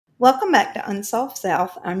Welcome back to Unsolved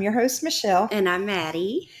South. I'm your host, Michelle. And I'm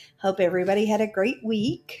Maddie. Hope everybody had a great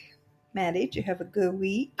week. Maddie, did you have a good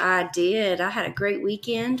week? I did. I had a great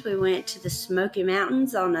weekend. We went to the Smoky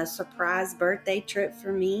Mountains on a surprise birthday trip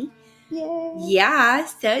for me. Yay. Yeah,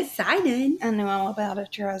 so excited. I know all about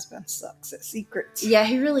it. Your husband sucks at secrets. Yeah,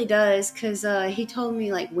 he really does, because he told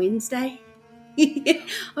me like Wednesday I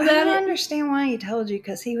about don't it. understand why he told you,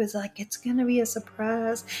 because he was like, it's going to be a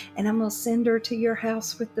surprise, and I'm going to send her to your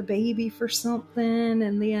house with the baby for something,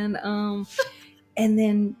 and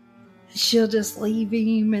then she'll just leave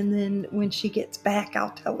him, and then when she gets back,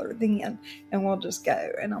 I'll tell her then, and we'll just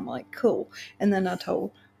go. And I'm like, cool. And then I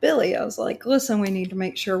told Billy, I was like, listen, we need to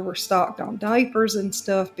make sure we're stocked on diapers and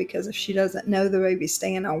stuff, because if she doesn't know the baby's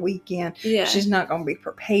staying on weekend, she's not going to be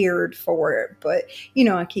prepared for it. But,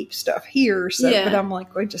 I keep stuff here, so but I'm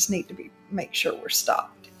like, we just need to make sure we're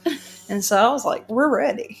stocked. And so I was like, we're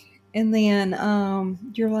ready. And then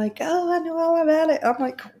you're like, oh, I know all about it. I'm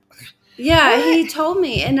like, yeah, what? He told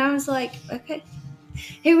me, and I was like, okay.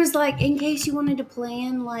 He was like, in case you wanted to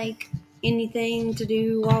plan, like, anything to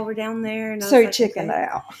do while we're down there. And I so was like, chickened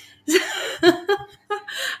out.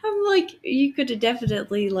 I'm like, you could have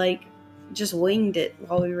definitely, like, just winged it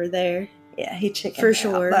while we were there. Yeah, he chickened for out.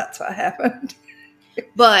 Sure. That's what happened.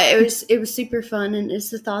 But it was super fun, and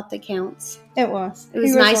it's the thought that counts. It was. It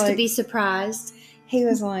was nice to be surprised. He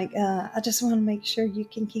was like, I just want to make sure you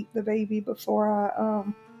can keep the baby before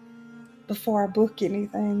I book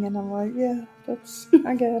anything. And I'm like, yeah,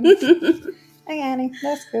 I got it. I got it.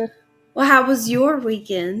 That's good. Well, how was your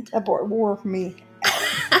weekend? That boy wore me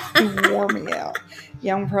out. He wore me out.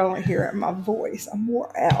 Yeah, I'm probably hear it in my voice. I'm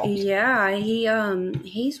wore out. Yeah,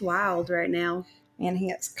 he's wild right now. And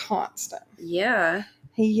he is constant. Yeah.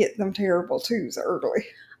 He hit them terrible twos early.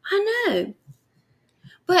 I know.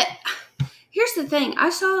 But here's the thing. I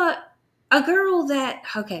saw a girl that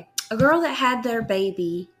had their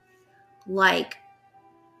baby like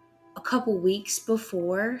a couple weeks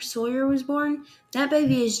before Sawyer was born. That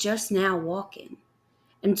baby is just now walking.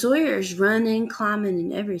 And Sawyer is running, climbing,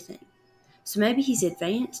 and everything. So maybe he's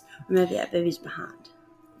advanced, or maybe that baby's behind.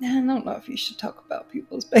 I don't know if you should talk about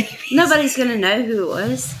people's babies. Nobody's going to know who it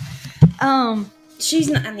was. She's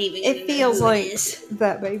not even. It feels like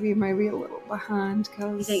that baby may be a little behind.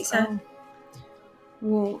 Cause, you think so?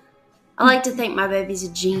 Well, I like to think my baby's a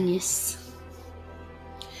genius.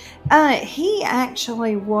 He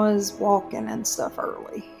actually was walking and stuff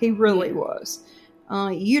early. He really was.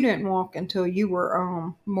 You didn't walk until you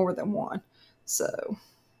were more than one. So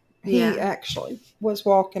he actually was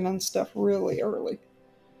walking and stuff really early.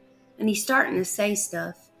 And he's starting to say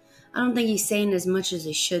stuff. I don't think he's saying as much as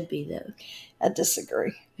he should be, though. I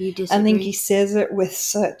disagree. You disagree? I think he says it with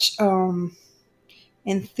such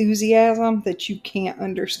enthusiasm that you can't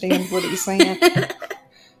understand what he's saying.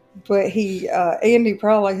 But Andy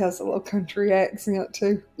probably has a little country accent,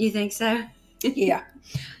 too. You think so? Yeah.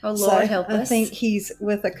 Oh, Lord, help us. I think he's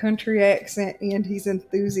with a country accent and he's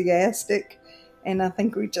enthusiastic. And I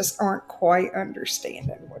think we just aren't quite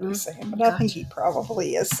understanding what he's saying. But I think he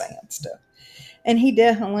probably is saying stuff. And he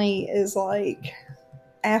definitely is like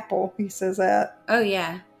apple. He says that. Oh,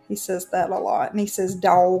 yeah. He says that a lot. And he says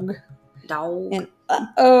dog. Dog. And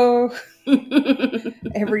uh-oh.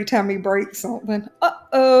 Every time he breaks something.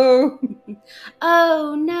 Uh-oh.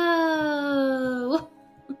 Oh, no.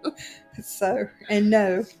 So, and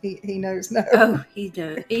no. He knows no. Oh, he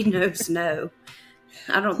knows no.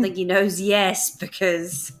 I don't think he knows yes,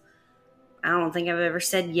 because I don't think I've ever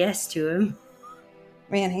said yes to him.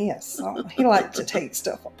 Man, he has something. He likes to take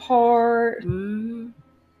stuff apart.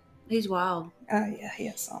 He's wild. Oh, yeah, he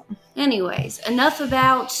has something. Anyways, enough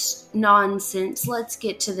about nonsense. Let's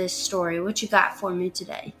get to this story. What you got for me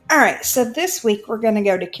today? All right, so this week we're going to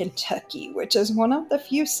go to Kentucky, which is one of the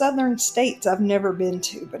few southern states I've never been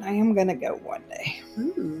to, but I am going to go one day.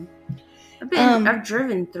 I've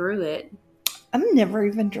driven through it. I've never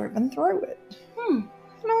even driven through it. I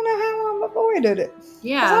don't know how I've avoided it.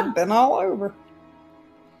 Yeah. I've been all over.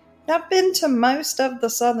 I've been to most of the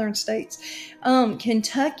southern states.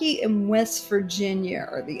 Kentucky and West Virginia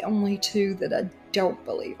are the only two that I don't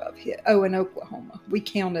believe I've hit. Oh, and Oklahoma. We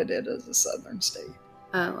counted it as a southern state.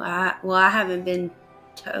 Oh, I haven't been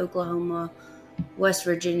to Oklahoma, West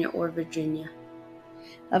Virginia, or Virginia.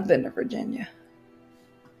 I've been to Virginia.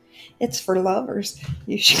 It's for lovers.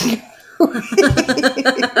 You should go.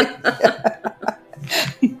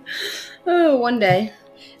 Oh, one day.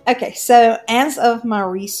 Okay, so as of my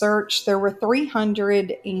research, there were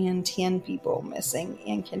 310 people missing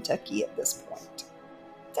in Kentucky at this point.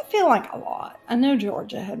 Does that feel like a lot? I know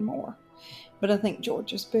Georgia had more, but I think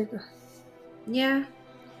Georgia's bigger. Yeah.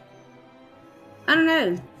 I don't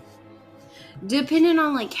know. Depending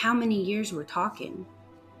on, like, how many years we're talking.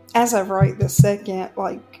 As of right this second,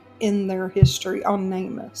 like, in their history on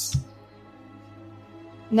NamUs.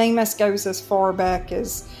 NamUs goes as far back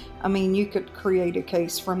as, I mean, you could create a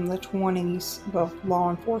case from the 20s, well, law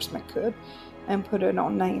enforcement could, and put it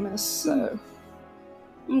on NamUs, so.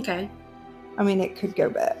 Okay. I mean, it could go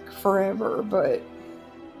back forever, but.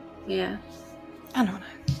 Yeah. I don't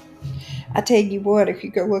know. I tell you what, if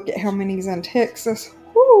you go look at how many's in Texas,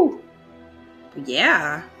 whoo!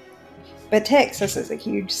 Yeah. But Texas is a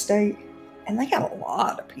huge state, and they got a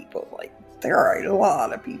lot of people. Like, there are a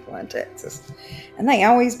lot of people in Texas, and they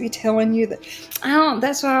always be telling you that.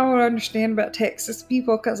 That's what I don't understand about Texas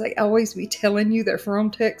people, because they always be telling you they're from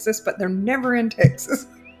Texas, but they're never in Texas.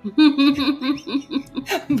 But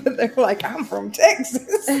they're like, I'm from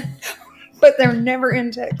Texas, but they're never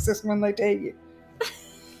in Texas when they tell you.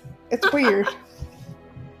 It's weird.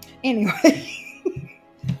 Anyway.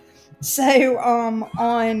 So,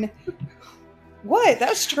 on what?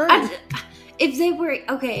 That's true.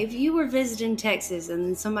 If you were visiting Texas and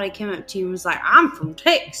then somebody came up to you and was like, I'm from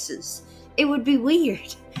Texas, it would be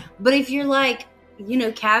weird. But if you're like,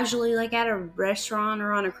 casually like at a restaurant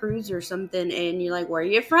or on a cruise or something and you're like, where are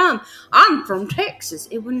you from? I'm from Texas.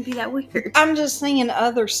 It wouldn't be that weird. I'm just saying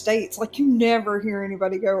other states, like you never hear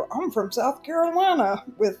anybody go, I'm from South Carolina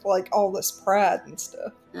with like all this pride and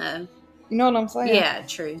stuff. You know what I'm saying? Yeah,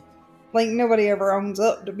 true. Like, nobody ever owns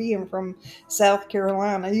up to being from South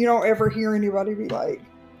Carolina. You don't ever hear anybody be like,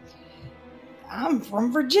 I'm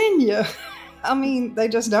from Virginia. I mean, they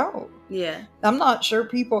just don't. Yeah. I'm not sure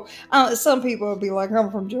people, some people will be like,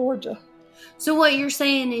 I'm from Georgia. So what you're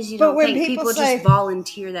saying is you don't think people just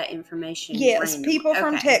volunteer that information Yes, randomly. People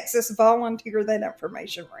from Texas volunteer that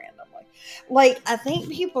information randomly. Like, I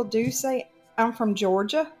think people do say, I'm from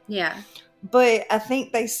Georgia. Yeah. But I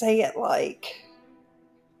think they say it like...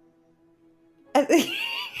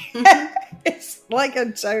 it's like a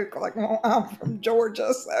joke, like, well, I'm from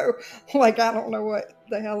Georgia, so, like, I don't know what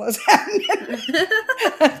the hell is happening.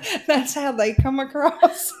 That's how they come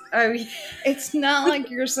across. Oh, yeah. It's not like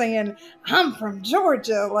you're saying, I'm from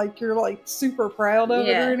Georgia, like, you're, like, super proud of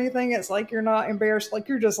it or anything. It's like you're not embarrassed, like,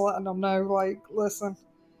 you're just letting them know, like, listen,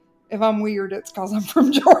 if I'm weird, it's because I'm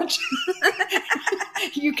from Georgia.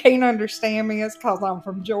 You can't understand me, it's because I'm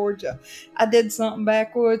from Georgia. I did something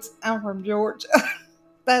backwoods, I'm from Georgia.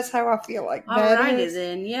 That's how I feel like that Alrighty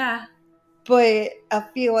then, yeah. But I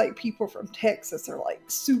feel like people from Texas are like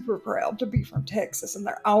super proud to be from Texas, and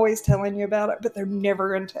they're always telling you about it, but they're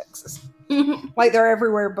never in Texas. Like, they're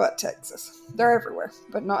everywhere but Texas. They're everywhere,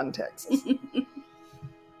 but not in Texas.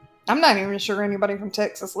 I'm not even sure anybody from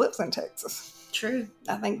Texas lives in Texas. True.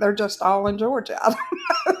 I think they're just all in Georgia. I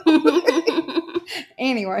don't know.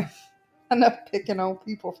 Anyway, enough picking on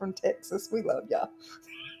people from Texas. We love y'all.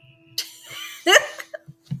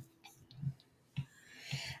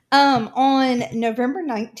 On November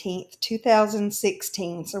 19th,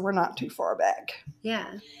 2016, so we're not too far back.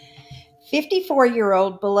 Yeah.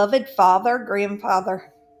 54-year-old beloved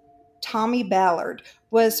grandfather, Tommy Ballard,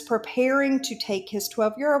 was preparing to take his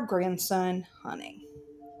 12-year-old grandson hunting.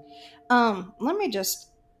 Let me just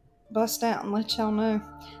bust out and let y'all know.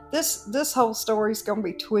 This whole story's going to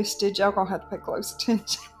be twisted. Y'all going to have to pay close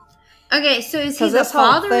attention. Okay, so is he the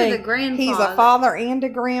father or the grandfather? He's a father and a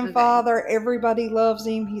grandfather. Okay. Everybody loves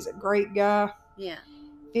him. He's a great guy. Yeah.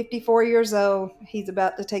 54 years old. He's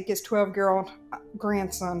about to take his 12-year-old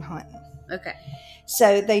grandson hunting. Okay.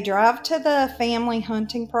 So they drive to the family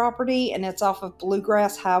hunting property, and it's off of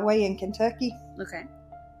Bluegrass Highway in Kentucky. Okay.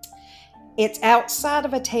 It's outside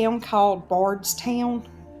of a town called Bardstown.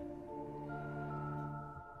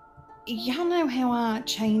 Y'all know how I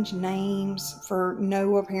change names for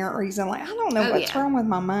no apparent reason. Like, I don't know what's wrong with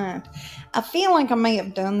my mind. I feel like I may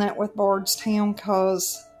have done that with Bardstown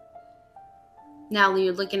because... Now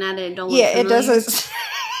you're looking at it, it don't look familiar. It doesn't...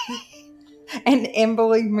 and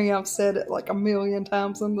believe me, I've said it like a million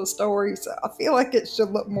times in the story, so I feel like it should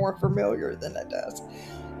look more familiar than it does.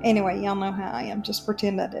 Anyway, y'all know how I am. Just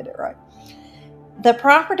pretend I did it right. The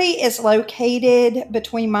property is located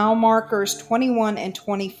between mile markers 21 and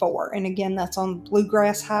 24. And again, that's on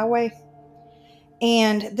Bluegrass Highway.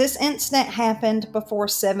 And this incident happened before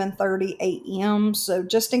 7:30 a.m. So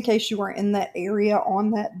just in case you were in that area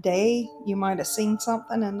on that day, you might have seen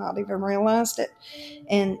something and not even realized it.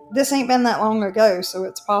 And this ain't been that long ago, so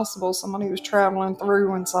it's possible somebody was traveling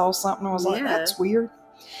through and saw something and was like, that's weird.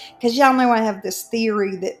 Because y'all know I have this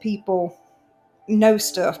theory that people know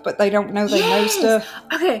stuff, but they don't know they know stuff.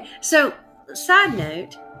 Okay, so side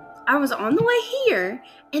note, I was on the way here,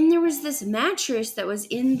 and there was this mattress that was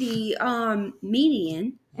in the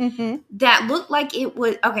median that looked like it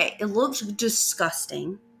was okay. It looked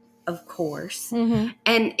disgusting, of course, and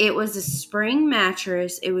it was a spring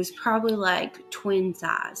mattress. It was probably like twin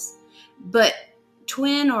size, but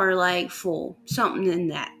twin or like full, something in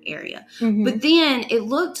that area. But then it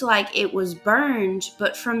looked like it was burned,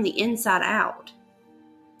 but from the inside out.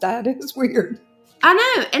 That is weird. I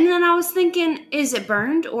know. And then I was thinking, is it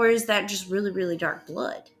burned or is that just really, really dark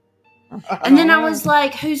blood? And then I was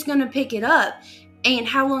like, who's going to pick it up? And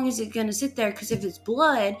how long is it going to sit there? Because if it's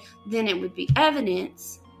blood, then it would be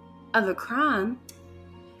evidence of a crime.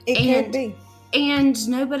 It could be. And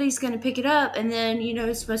nobody's going to pick it up. And then,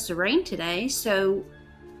 it's supposed to rain today. So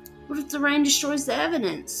what if the rain destroys the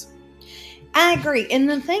evidence? I agree. And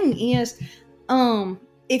the thing is,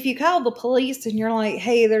 if you call the police and you're like,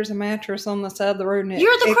 hey, there's a mattress on the side of the road. And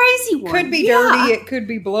you're the crazy one. It could be dirty. It could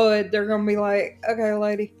be blood. They're going to be like, okay,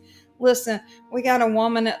 lady, listen, we got a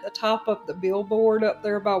woman at the top of the billboard up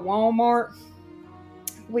there by Walmart.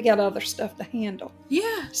 We got other stuff to handle.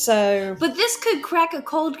 Yeah. So. But this could crack a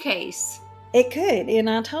cold case. It could. And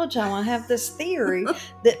I told y'all I have this theory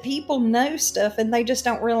that people know stuff and they just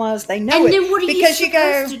don't realize they know it. And then what are you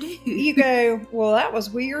supposed to do? You go, well, that was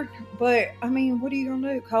weird. But, I mean, what are you going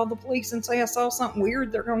to do? Call the police and say I saw something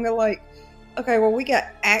weird? They're going to go like, okay, well, we got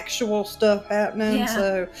actual stuff happening. Yeah.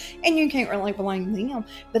 So, and you can't really blame them.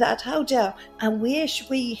 But I told y'all, I wish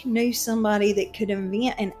we knew somebody that could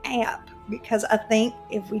invent an app. Because I think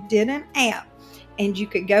if we did an app, and you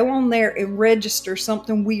could go on there and register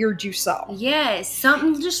something weird you saw. Yes,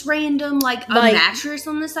 something just random, like a mattress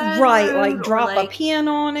on the side. Right, of the road, like drop a pin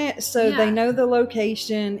on it so they know the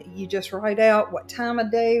location. You just write out what time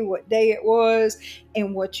of day, what day it was,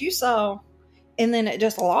 and what you saw. And then it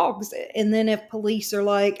just logs it. And then if police are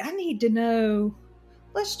like, I need to know,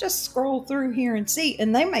 let's just scroll through here and see.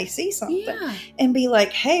 And they may see something and be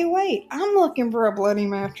like, hey, wait, I'm looking for a bloody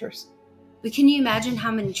mattress. But can you imagine how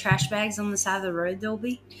many trash bags on the side of the road there'll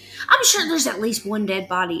be? I'm sure there's at least one dead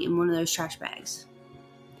body in one of those trash bags.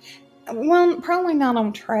 Well, probably not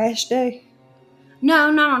on trash day. No,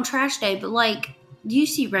 not on trash day, but like, you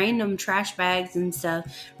see random trash bags and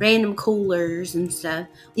stuff, random coolers and stuff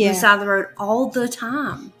on the side of the road all the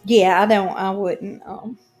time. Yeah, I wouldn't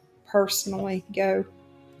personally go.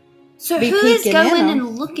 So who is going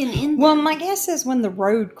and looking in there? Well, my guess is when the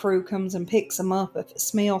road crew comes and picks them up, if it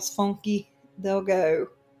smells funky, they'll go.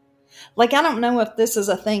 Like, I don't know if this is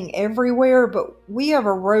a thing everywhere, but we have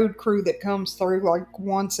a road crew that comes through like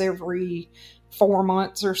once every 4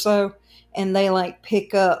 months or so. And they like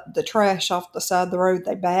pick up the trash off the side of the road.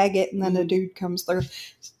 They bag it and then the dude comes through.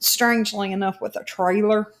 Strangely enough, with a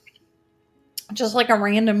trailer. Just like a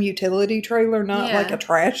random utility trailer, not like a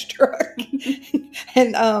trash truck.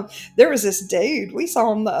 And there was this dude, we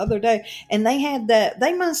saw him the other day, and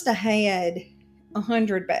they must have had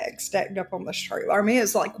 100 bags stacked up on this trailer. I mean,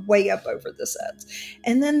 it's like way up over the sides.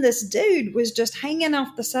 And then this dude was just hanging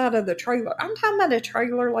off the side of the trailer. I'm talking about a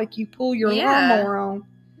trailer like you pull your lawnmower on.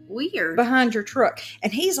 Weird. Behind your truck.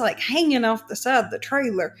 And he's like hanging off the side of the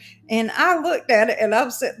trailer. And I looked at it and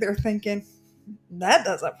I'm sitting there thinking, that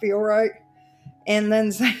doesn't feel right. And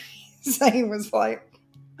then Zane was like,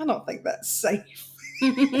 I don't think that's safe.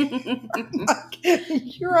 Like,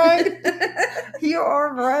 you're right. You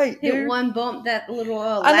are right, dude. Hit one bump, that little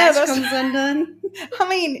latch comes undone. I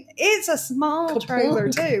mean, it's a small trailer,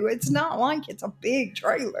 too. It's not like it's a big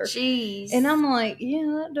trailer. Jeez. And I'm like,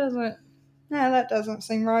 that doesn't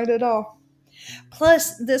seem right at all.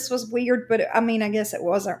 Plus, this was weird, but I mean, I guess it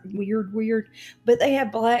wasn't weird, but they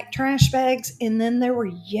had black trash bags and then there were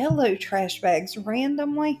yellow trash bags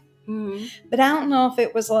randomly. Mm-hmm. But I don't know if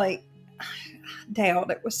it was like, I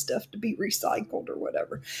doubt it was stuff to be recycled or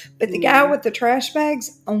whatever. But the guy with the trash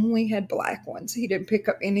bags only had black ones. He didn't pick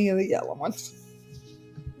up any of the yellow ones.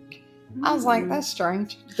 I was like, that's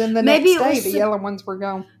strange. Then the next day, the yellow ones were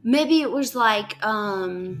gone. Maybe it was like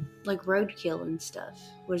roadkill and stuff.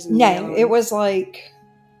 No, it was like,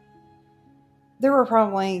 there were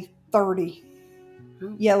probably 30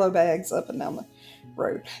 yellow bags up and down the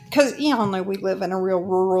road. Because, y'all know we live in a real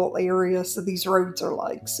rural area, so these roads are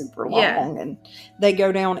like super long. And they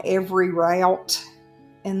go down every route,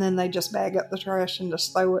 and then they just bag up the trash and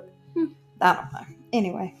just throw it. I don't know.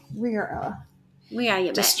 Anyway, we gotta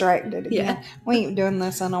get distracted again. Yeah. We ain't doing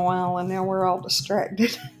this in a while, and now we're all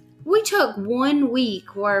distracted. We took 1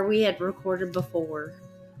 week where we had recorded before.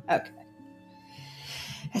 Okay.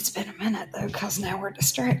 It's been a minute, though, because now we're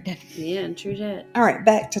distracted. Yeah, true that. All right,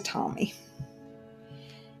 back to Tommy.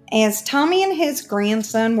 As Tommy and his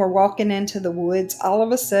grandson were walking into the woods, all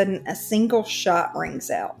of a sudden, a single shot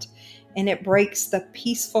rings out. and it breaks the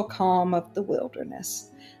peaceful calm of the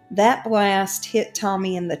wilderness. That blast hit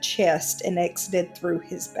Tommy in the chest and exited through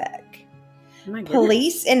his back.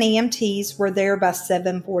 Police and EMTs were there by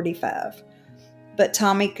 7:45, but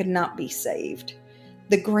Tommy could not be saved.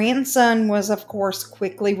 The grandson was, of course,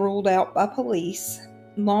 quickly ruled out by police.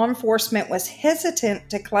 Law enforcement was hesitant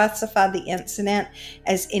to classify the incident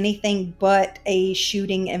as anything but a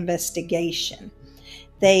shooting investigation.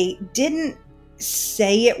 They didn't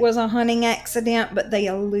say it was a hunting accident, but they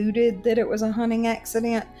alluded that it was a hunting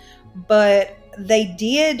accident. But they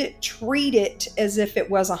did treat it as if it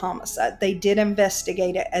was a homicide. They did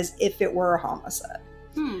investigate it as if it were a homicide.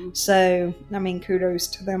 So, I mean, kudos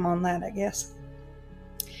to them on that, I guess.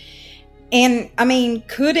 And, I mean,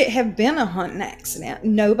 could it have been a hunting accident?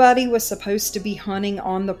 Nobody was supposed to be hunting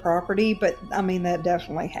on the property, but, I mean, that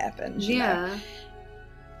definitely happened. Yeah.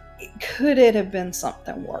 Could it have been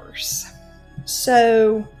something worse?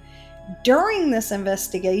 So, during this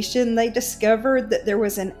investigation, they discovered that there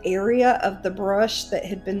was an area of the brush that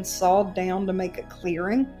had been sawed down to make a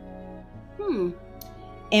clearing.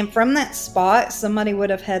 And from that spot, somebody would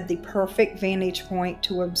have had the perfect vantage point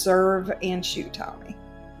to observe and shoot Tommy.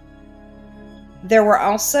 There were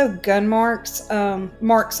also gun marks on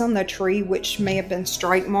the tree, which may have been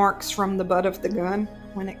strike marks from the butt of the gun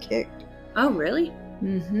when it kicked. Oh, really?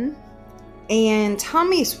 Mm-hmm. And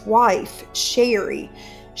Tommy's wife, Sherry,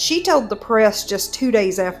 she told the press just 2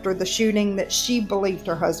 days after the shooting that she believed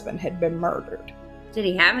her husband had been murdered. Did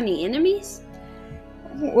he have any enemies?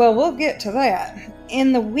 Well, we'll get to that.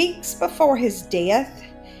 In the weeks before his death,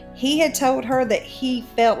 he had told her that he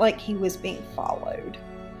felt like he was being followed.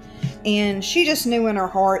 And she just knew in her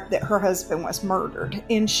heart that her husband was murdered,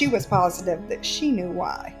 and she was positive that she knew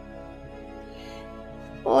why.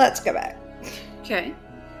 Let's go back. Okay.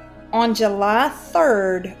 On July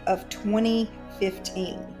 3rd of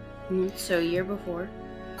 2015. So a year before.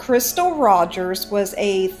 Crystal Rogers was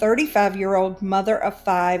a 35-year-old mother of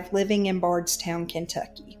 5 living in Bardstown,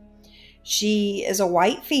 Kentucky. She is a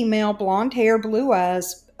white female, blonde hair, blue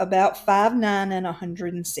eyes, about 5'9" and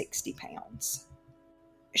 160 pounds.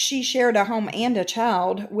 She shared a home and a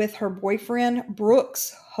child with her boyfriend,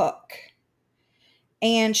 Brooks Huck.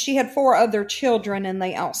 And she had 4 other children, and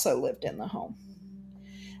they also lived in the home.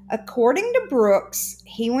 According to Brooks,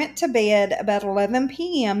 he went to bed about 11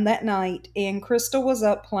 p.m. that night, and Crystal was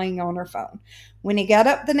up playing on her phone. When he got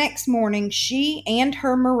up the next morning, she and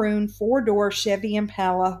her maroon 4-door Chevy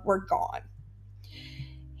Impala were gone.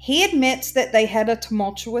 He admits that they had a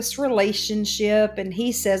tumultuous relationship, and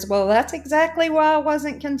he says, well, that's exactly why I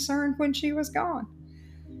wasn't concerned when she was gone.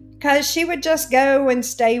 Because she would just go and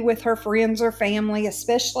stay with her friends or family,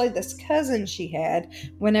 especially this cousin she had,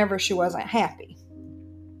 whenever she wasn't happy.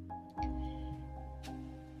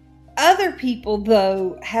 Other people,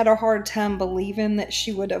 though, had a hard time believing that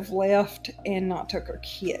she would have left and not took her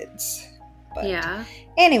kids. But yeah.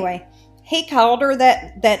 Anyway, he called her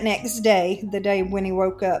that next day, the day when he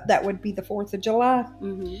woke up. That would be the 4th of July.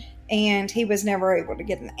 Mm-hmm. And he was never able to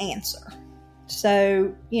get an answer.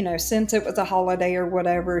 So, since it was a holiday or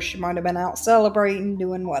whatever, she might have been out celebrating,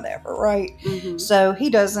 doing whatever, right? Mm-hmm. So he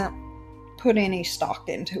doesn't put any stock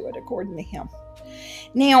into it, according to him.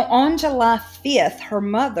 Now, on July 5th, her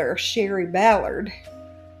mother, Sherry Ballard,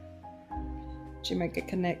 did you make a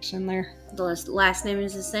connection there? The last name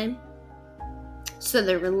is the same? So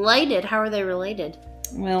they're related. How are they related?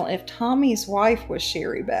 Well, if Tommy's wife was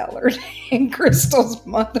Sherry Ballard and Crystal's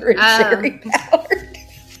mother is Sherry Ballard,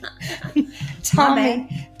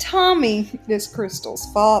 Tommy is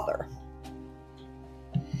Crystal's father.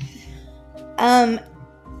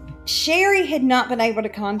 Sherry had not been able to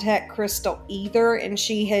contact Crystal either, and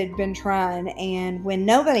she had been trying, and when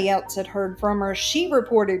nobody else had heard from her, she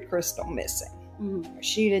reported Crystal missing. Mm-hmm.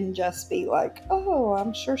 She didn't just be like, oh,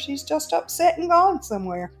 I'm sure she's just upset and gone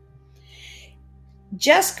somewhere.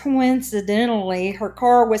 Just coincidentally, her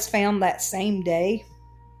car was found that same day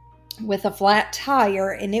with a flat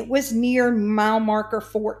tire, and it was near mile marker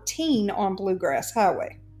 14 on Bluegrass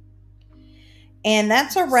Highway. And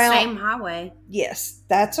that's a route... Same highway. Yes,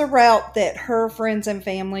 that's a route that her friends and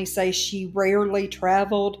family say she rarely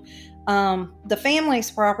traveled. The family's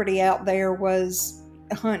property out there was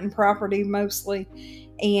a hunting property mostly,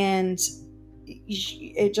 and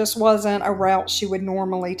it just wasn't a route she would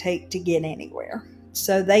normally take to get anywhere.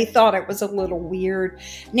 So they thought it was a little weird.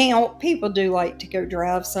 Now, people do like to go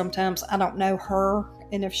drive sometimes. I don't know her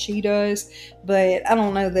and if she does, but I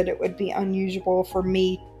don't know that it would be unusual for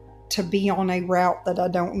me to be on a route that I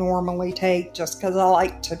don't normally take just because I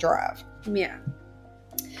like to drive. Yeah.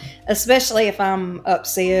 Especially if I'm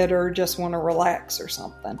upset or just want to relax or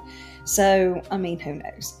something. So, I mean, who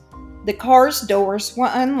knows? The car's doors were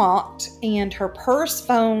unlocked, and her purse,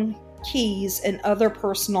 phone, keys, and other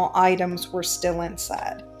personal items were still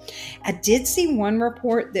inside. I did see one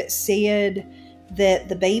report that said that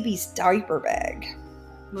the baby's diaper bag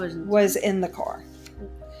was in the car,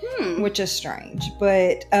 which is strange.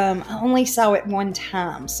 But I only saw it one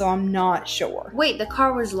time, so I'm not sure. Wait, the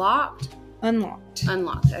car was locked? Unlocked.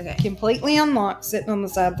 Unlocked, okay. Completely unlocked, sitting on the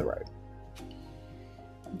side of the road.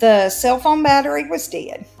 The cell phone battery was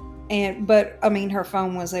dead. But her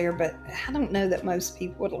phone was there, but I don't know that most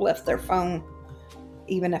people would have left their phone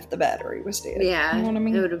even if the battery was dead. Yeah, you know what I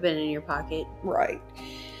mean? It would have been in your pocket. Right.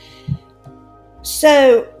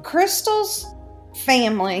 So, Crystal's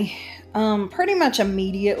family pretty much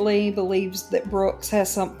immediately believes that Brooks has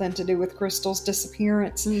something to do with Crystal's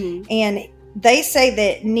disappearance. Mm-hmm. And they say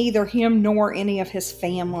that neither him nor any of his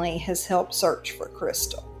family has helped search for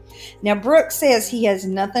Crystal. Now, Brooks says he has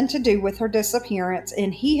nothing to do with her disappearance,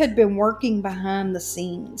 and he had been working behind the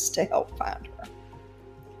scenes to help find her.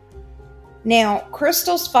 Now,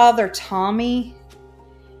 Crystal's father, Tommy,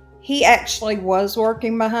 he actually was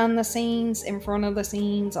working behind the scenes, in front of the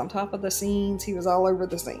scenes, on top of the scenes. He was all over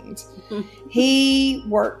the scenes. He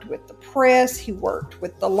worked with the press. He worked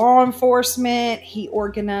with the law enforcement. He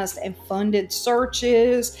organized and funded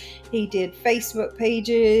searches. He did Facebook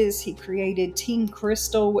pages. He created Team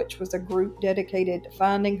Crystal, which was a group dedicated to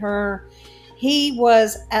finding her. He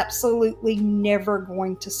was absolutely never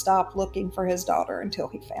going to stop looking for his daughter until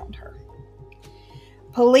he found her.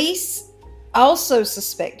 Police also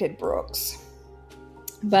suspected Brooks,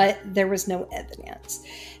 but there was no evidence.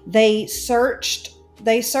 They served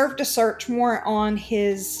a search warrant on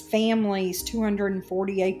his family's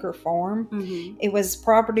 240-acre farm. Mm-hmm. It was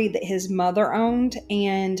property that his mother owned,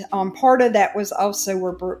 and part of that was also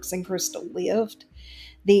where Brooks and Crystal lived.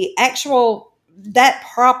 That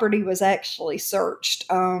property was actually searched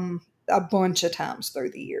a bunch of times through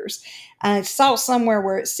the years. I saw somewhere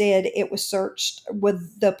where it said it was searched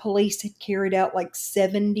with the police had carried out like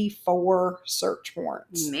 74 search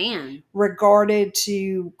warrants. Man. Regarded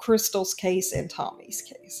to Crystal's case and Tommy's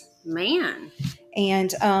case. Man.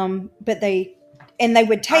 And but they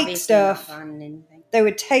would take obviously stuff. Not finding anything. They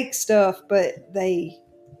would take stuff, but they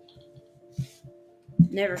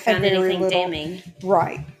never found anything damning.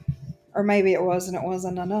 Right. Or maybe it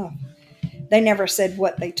wasn't enough. They never said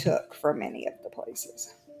what they took from any of the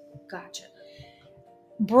places. Gotcha.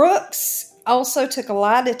 Brooks also took a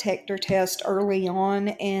lie detector test early on,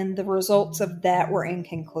 and the results of that were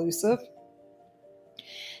inconclusive.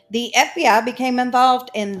 The FBI became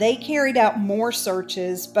involved, and they carried out more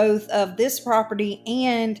searches, both of this property,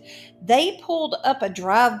 and they pulled up a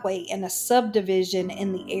driveway in a subdivision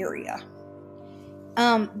in the area.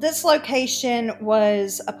 This location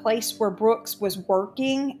was a place where Brooks was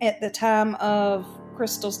working at the time of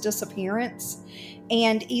Crystal's disappearance,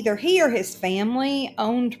 and either he or his family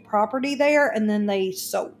owned property there, and then they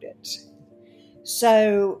sold it.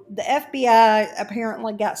 So the FBI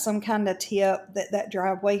apparently got some kind of tip that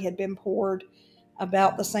driveway had been poured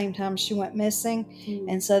about the same time she went missing,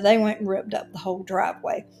 and so they went and ripped up the whole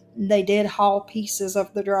driveway. They did haul pieces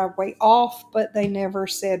of the driveway off, but they never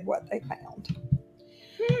said what they found.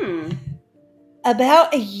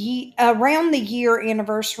 About around the year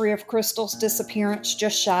anniversary of Crystal's disappearance,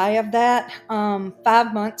 just shy of that,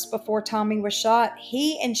 5 months before Tommy was shot,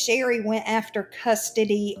 he and Sherry went after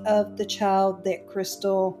custody of the child that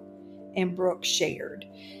Crystal and Brooks shared.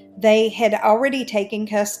 They had already taken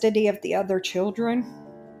custody of the other children,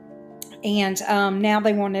 and now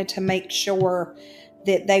they wanted to make sure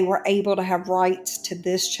that they were able to have rights to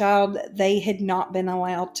this child. They had not been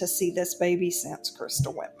allowed to see this baby since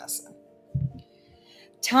Crystal went missing.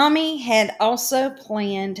 Tommy had also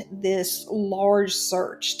planned this large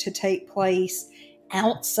search to take place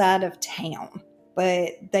outside of town,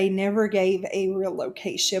 but they never gave a real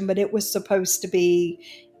location, but it was supposed to be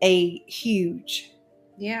a huge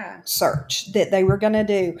search that they were going to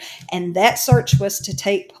do. And that search was to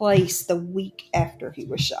take place the week after he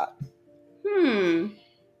was shot.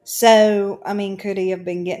 So, could he have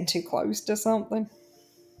been getting too close to something?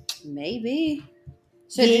 Maybe.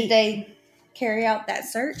 So did they carry out that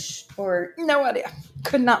search, or no idea?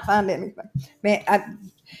 Could not find anything. Man,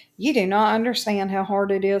 you do not understand how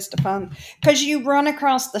hard it is to find, because you run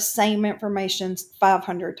across the same information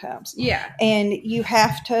 500 times. Yeah. And you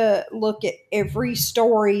have to look at every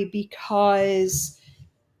story, because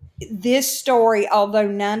this story, although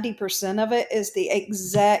 90% of it is the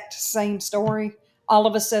exact same story, all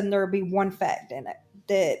of a sudden there will be one fact in it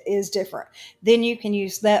that is different. Then you can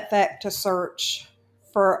use that fact to search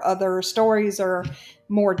for other stories or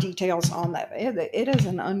more details on that. It is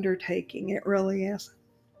an undertaking. It really is.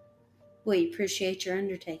 We appreciate your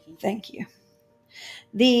undertaking. Thank you.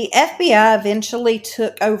 The FBI eventually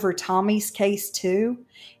took over Tommy's case too,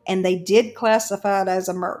 and they did classify it as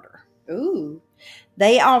a murder. Ooh.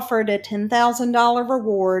 They offered a $10,000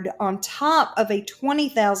 reward on top of a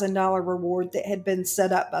 $20,000 reward that had been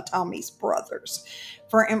set up by Tommy's brothers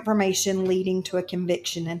for information leading to a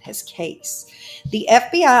conviction in his case. The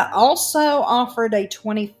FBI also offered a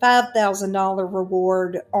 $25,000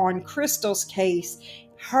 reward on Crystal's case.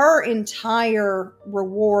 Her entire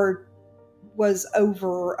reward was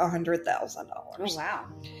over $100,000. Oh, wow.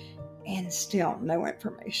 And still no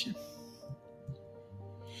information.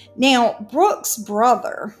 Now, Brooks'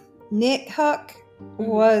 brother, Nick Huck,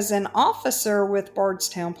 was an officer with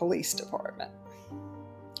Bardstown Police Department.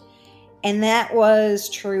 And that was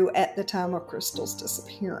true at the time of Crystal's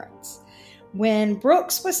disappearance. When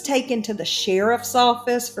Brooks was taken to the sheriff's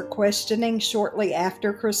office for questioning shortly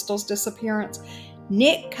after Crystal's disappearance,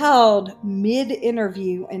 Nick called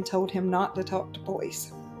mid-interview and told him not to talk to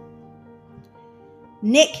police.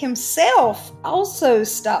 Nick himself also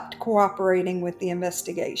stopped cooperating with the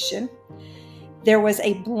investigation. There was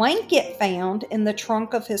a blanket found in the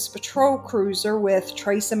trunk of his patrol cruiser with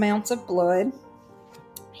trace amounts of blood.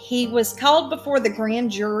 He was called before the grand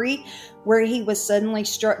jury, where he was suddenly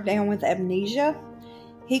struck down with amnesia.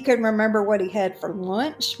 He couldn't remember what he had for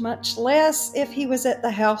lunch, much less if he was at the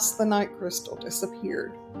house the night Crystal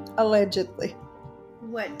disappeared, allegedly.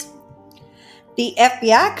 What? The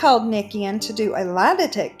FBI called Nick in to do a lie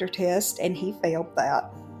detector test, and he failed that.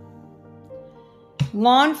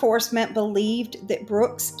 Law enforcement believed that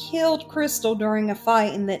Brooks killed Crystal during a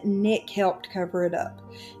fight and that Nick helped cover it up,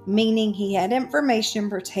 meaning he had information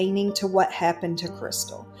pertaining to what happened to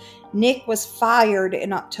Crystal. Nick was fired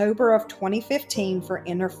in October of 2015 for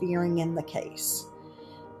interfering in the case.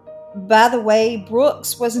 By the way,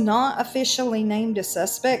 Brooks was not officially named a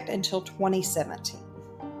suspect until 2017.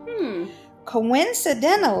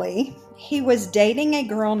 Coincidentally, he was dating a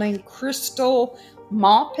girl named Crystal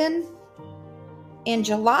Maupin in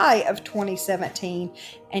July of 2017,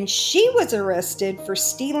 and she was arrested for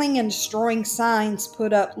stealing and destroying signs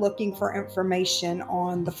put up looking for information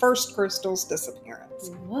on the first Crystal's disappearance.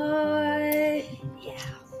 What? Yeah.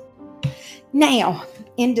 Now,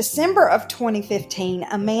 in December of 2015,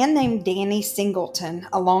 a man named Danny Singleton,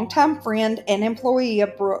 a longtime friend and employee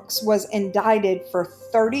of Brooks, was indicted for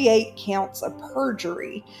 38 counts of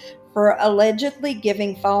perjury for allegedly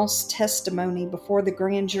giving false testimony before the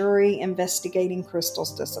grand jury investigating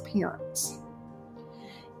Crystal's disappearance.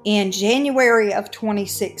 In January of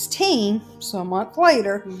 2016, so a month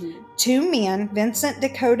later, two men, Vincent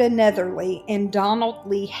Dakota Netherly and Donald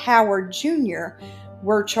Lee Howard Jr.,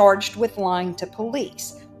 were charged with lying to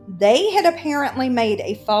police. They had apparently made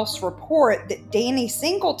a false report that Danny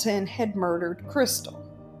Singleton had murdered Crystal.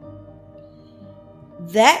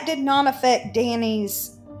 That did not affect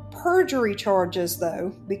Danny's perjury charges,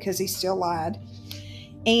 though, because he still lied.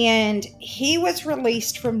 And he was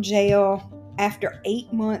released from jail after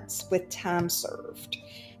 8 months with time served.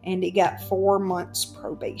 And he got 4 months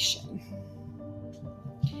probation.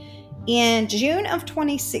 In June of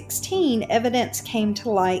 2016, evidence came to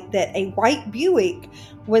light that a white Buick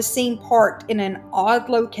was seen parked in an odd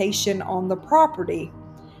location on the property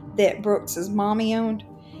that Brooks's mommy owned.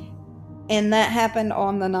 And that happened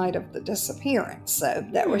on the night of the disappearance. So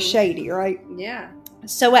that was shady, right? Yeah.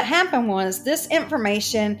 So what happened was this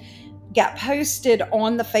information got posted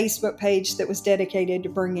on the Facebook page that was dedicated to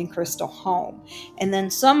bringing Crystal home. And then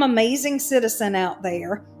some amazing citizen out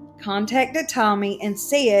there contacted Tommy and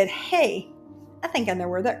said, "Hey, I think I know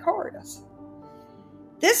where that car is."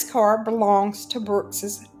 This car belongs to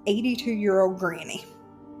Brooks's 82-year-old granny.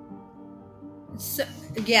 So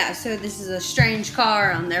this is a strange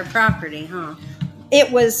car on their property, huh?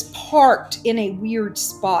 It was parked in a weird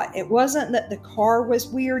spot. It wasn't that the car was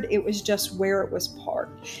weird, it was just where it was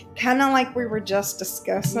parked. Kind of like we were just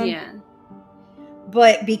discussing. Yeah.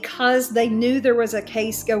 But because they knew there was a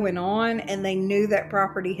case going on and they knew that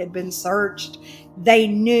property had been searched, they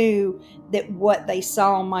knew that what they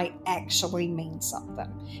saw might actually mean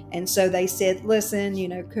something. And so they said, listen,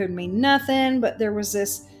 could mean nothing, but there was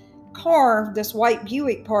this car, this white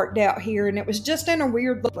Buick parked out here, and it was just in a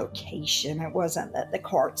weird location. It wasn't that the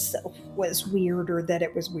car itself was weird or that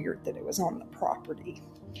it was weird that it was on the property.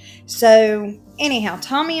 So anyhow,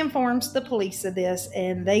 Tommy informs the police of this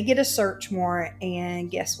and they get a search warrant, and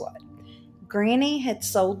guess what? Granny had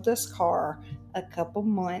sold this car a couple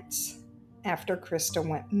months after Crystal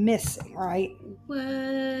went missing, right?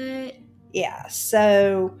 What? Yeah,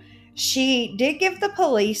 so she did give the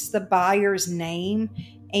police the buyer's name,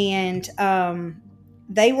 and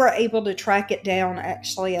they were able to track it down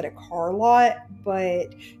actually at a car lot,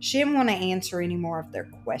 but she didn't want to answer any more of their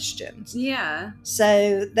questions. Yeah.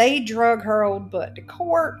 So they drug her old butt to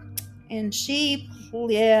court, and she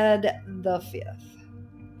pled the fifth.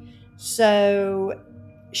 So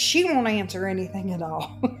she won't answer anything at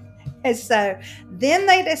all. And so then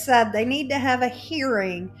they decide they need to have a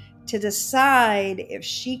hearing to decide if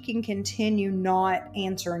she can continue not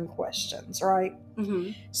answering questions, right?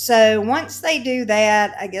 Mm-hmm. So once they do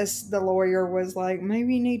that, I guess the lawyer was like,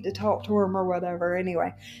 maybe you need to talk to him or whatever.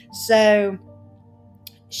 Anyway, so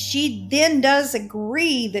she then does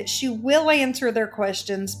agree that she will answer their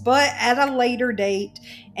questions, but at a later date,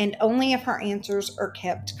 and only if her answers are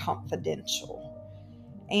kept confidential.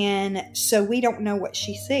 And so we don't know what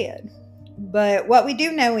she said. But what we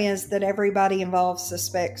do know is that everybody involved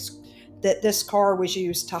suspects that this car was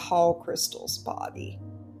used to haul Crystal's body.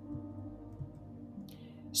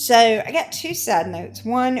 So I got two side notes.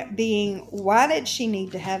 One being, why did she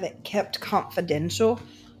need to have it kept confidential?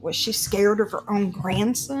 Was she scared of her own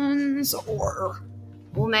grandsons, or?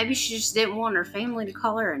 Well, maybe she just didn't want her family to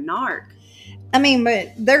call her a narc. I mean,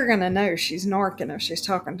 but they're going to know she's narking if she's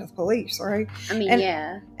talking to the police, right? I mean,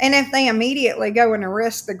 yeah. And if they immediately go and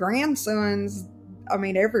arrest the grandsons, I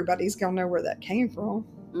mean, everybody's going to know where that came from.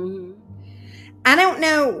 Mm-hmm. I don't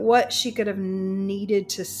know what she could have needed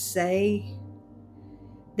to say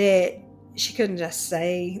that she couldn't just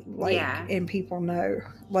say, like, and people know.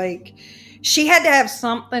 Like, she had to have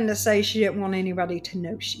something to say she didn't want anybody to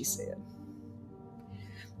know she said.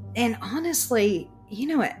 And honestly, you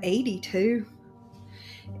know, at 82,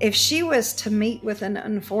 if she was to meet with an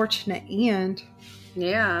unfortunate end,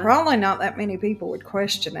 probably not that many people would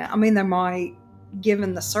question it. I mean, they might,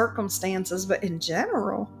 given the circumstances, but in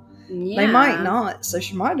general, they might not. So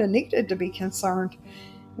she might have needed to be concerned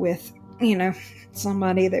with, you know,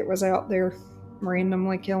 somebody that was out there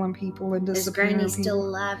randomly killing people and disappearing. Is Granny still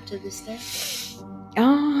alive to this day?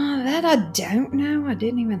 That I don't know. I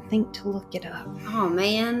didn't even think to look it up. Oh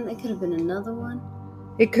man, it could have been another one.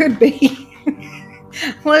 It could be.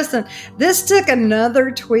 Listen, this took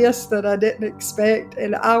another twist that I didn't expect,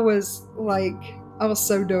 and I was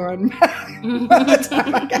so done by the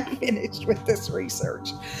time I got finished with this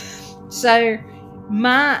research. So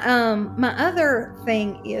my other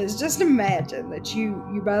thing is, just imagine that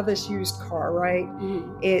you buy this used car, right?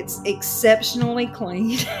 Mm-hmm. It's exceptionally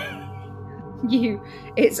clean.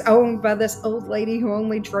 It's owned by this old lady who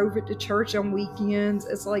only drove it to church on weekends.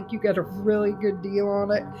 It's like you got a really good deal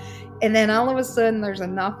on it. And then all of a sudden there's a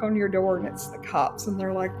knock on your door, and it's the cops, and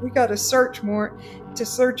they're like, we got a search warrant to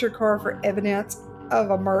search your car for evidence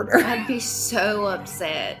of a murder. I'd be so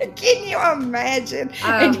upset. Can you imagine?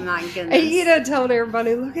 Oh my goodness. And you done told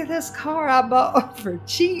everybody, look at this car I bought for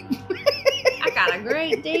cheap. I got a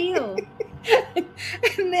great deal.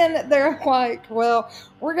 And then they're like, well,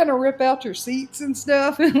 we're going to rip out your seats and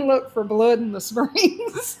stuff and look for blood in the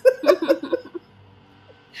springs.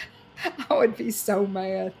 I would be so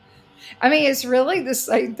mad. I mean, it's really the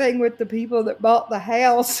same thing with the people that bought the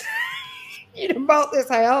house. You bought this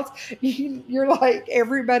house, you're like,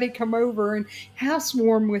 everybody come over and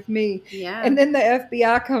housewarm with me. Yeah. And then the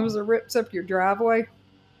FBI comes and rips up your driveway.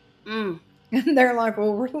 Mm. And they're like,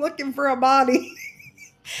 well, we're looking for a body.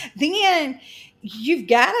 Then you've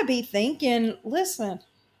got to be thinking, listen,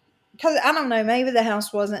 because I don't know, maybe the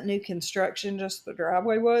house wasn't new construction, just the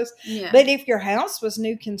driveway was. Yeah. But if your house was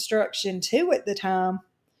new construction too at the time,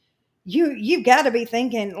 you've got to be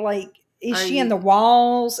thinking, like, is she in the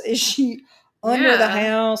walls? Is she under the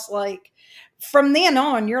house? Like, from then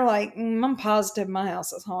on, you're like, I'm positive my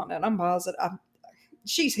house is haunted. I'm positive.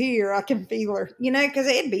 She's here. I can feel her. You know, because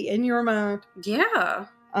it'd be in your mind. Yeah.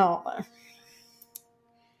 I don't know.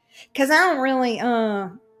 Because I don't really, I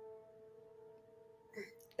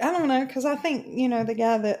don't know, because I think, you know, the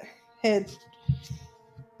guy that had,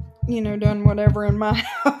 you know, done whatever in my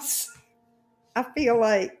house, I feel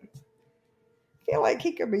like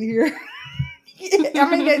he could be here. I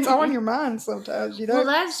mean, it's on your mind sometimes, you know? Well,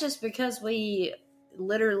 that's just because we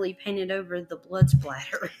literally painted over the blood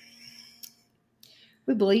splatter.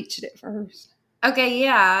 We bleached it first. Okay,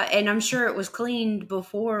 yeah, and I'm sure it was cleaned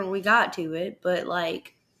before we got to it, but,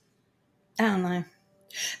 like, I don't know.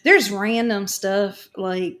 There's random stuff,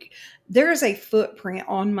 like, there's a footprint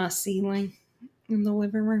on my ceiling in the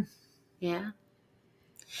living room. Yeah.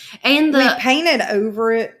 And we painted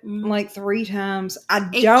over it like 3 times.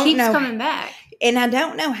 It keeps coming back. And I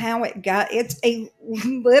don't know how it got. It's a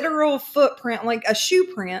literal footprint, like a shoe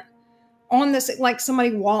print on this, like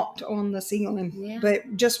somebody walked on the ceiling. Yeah.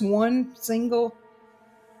 But just one single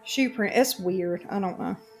shoe print. It's weird. I don't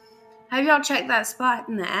know. Have y'all checked that spot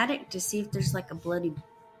in the attic to see if there's like a bloody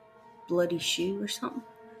bloody shoe or something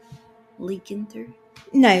leaking through?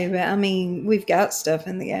 No, but I mean, we've got stuff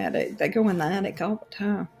in the attic. They go in the attic all the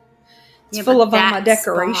time. It's Yeah, full but of all my that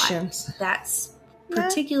decorations. spot, that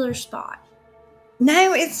particular spot.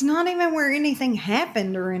 No, it's not even where anything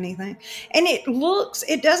happened or anything. And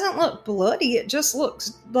it doesn't look bloody. It just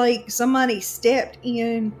looks like somebody stepped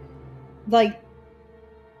in, like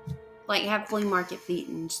have flea market feet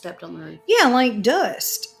and stepped on the roof. Yeah, like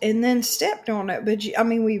dust, and then stepped on it. But I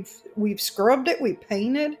mean, we've scrubbed it, we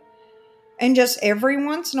painted, and just every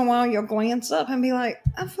once in a while you'll glance up and be like,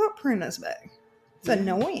 a footprint is back. It's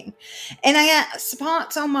annoying. And I got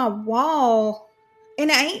spots on my wall,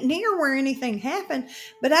 and I ain't near where anything happened,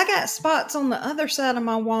 but I got spots on the other side of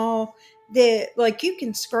my wall that like you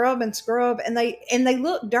can scrub and they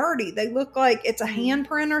look dirty. They look like it's a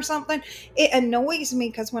handprint or something. It annoys me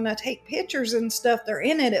because when I take pictures and stuff, they're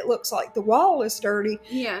in it. It looks like the wall is dirty.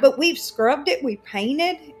 Yeah. But we've scrubbed it, we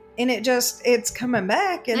painted, and it's coming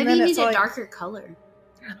back. And maybe then you it's need like, a darker color.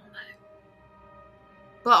 I don't know.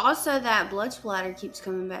 But also that blood splatter keeps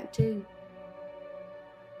coming back too.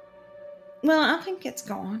 Well, I think it's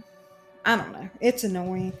gone. I don't know. It's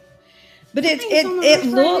annoying. But it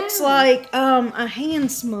looks like a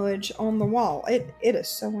hand smudge on the wall. It is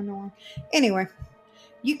so annoying. Anyway,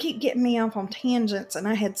 you keep getting me off on tangents, and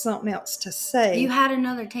I had something else to say. You had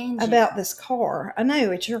another tangent about this car. I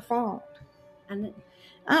know it's your fault.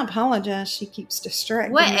 I apologize. She keeps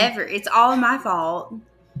distracting me. Whatever. It's all my fault.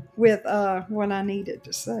 With what I needed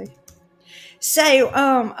to say. So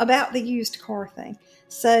about the used car thing.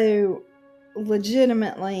 So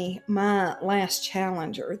legitimately, my last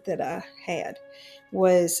Challenger that I had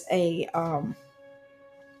was a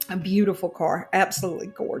beautiful car, absolutely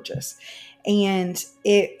gorgeous, and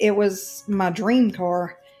it was my dream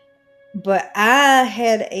car. But I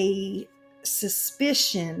had a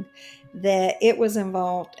suspicion that it was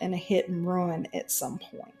involved in a hit and run at some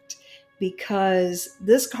point, because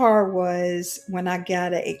this car was, when I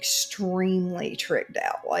got it, extremely tricked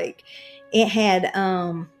out. Like, it had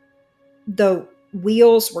the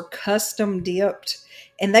wheels were custom dipped,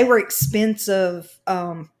 and they were expensive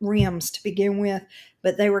rims to begin with,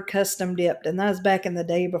 but they were custom dipped, and that was back in the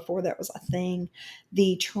day before that was a thing.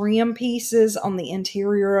 The trim pieces on the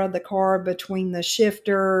interior of the car, between the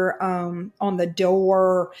shifter, on the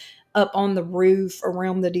door, up on the roof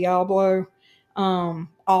around the Diablo,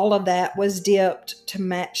 all of that was dipped to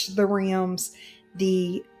match the rims.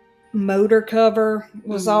 The motor cover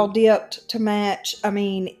was all dipped to match. I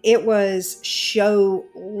mean, it was show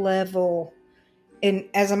level. And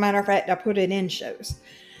as a matter of fact, I put it in shows.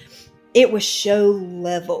 It was show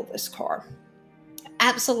level, this car.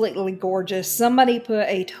 Absolutely gorgeous. Somebody put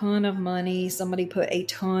a ton of money, somebody put a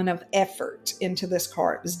ton of effort into this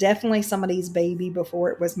car. It was definitely somebody's baby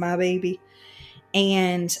before it was my baby.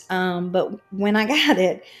 And but when I got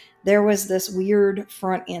it, there was this weird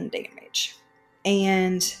front end damage,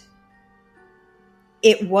 and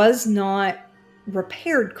it was not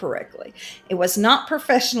repaired correctly. It was not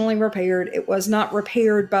professionally repaired. It was not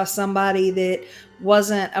repaired by somebody that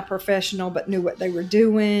wasn't a professional but knew what they were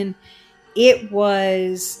doing. It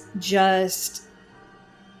was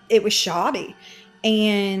shoddy,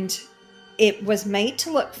 and it was made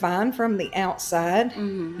to look fine from the outside.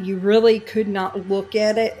 You really could not look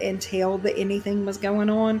at it and tell that anything was going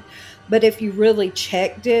on. But if you really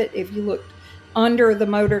checked it, if you looked under the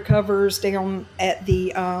motor covers down at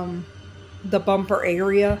the bumper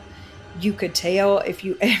area, you could tell. If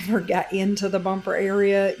you ever got into the bumper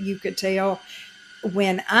area, you could tell.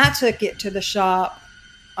 When I took it to the shop,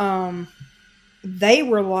 they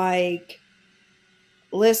were like,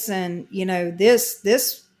 listen,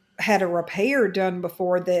 this had a repair done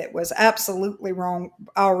before that was absolutely wrong.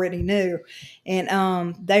 I already knew.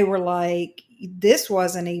 And they were like, this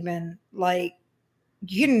wasn't even like,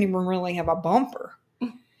 you didn't even really have a bumper.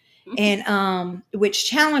 And which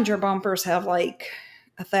Challenger bumpers have like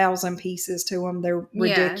 1,000 pieces to them. They're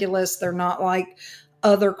ridiculous. They're not like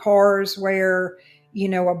other cars where,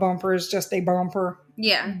 a bumper is just a bumper.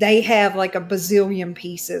 Yeah. They have like a bazillion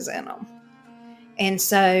pieces in them. And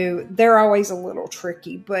so they're always a little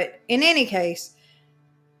tricky. But in any case,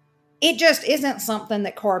 it just isn't something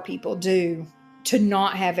that car people do to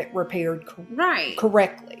not have it repaired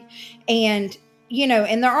correctly. And,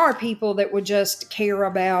 and there are people that would just care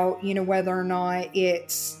about, whether or not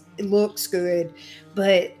it looks good.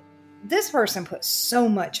 But this person put so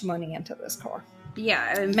much money into this car.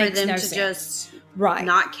 Yeah, and for them to just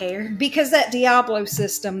not care. Because that Diablo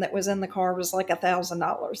system that was in the car was like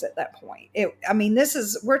 $1,000 at that point.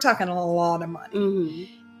 We're talking a lot of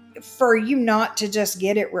money. For you not to just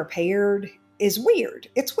get it repaired is weird.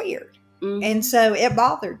 It's weird. Mm-hmm. And so it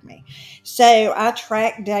bothered me. So I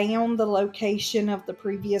tracked down the location of the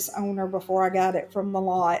previous owner before I got it from the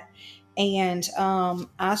lot. And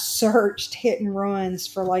I searched hit and runs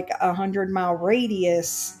for like 100-mile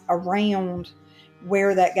radius around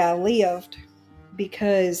where that guy lived,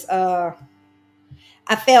 because I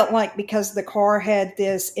felt like, because the car had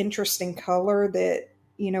this interesting color that,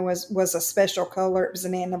 was a special color. It was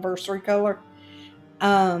an anniversary color.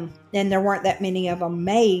 And there weren't that many of them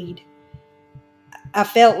made. I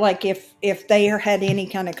felt like if they had any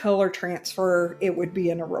kind of color transfer, it would be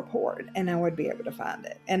in a report and I would be able to find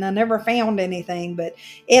it. And I never found anything, but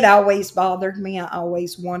it always bothered me. I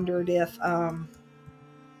always wondered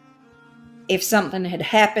if something had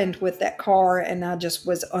happened with that car and I just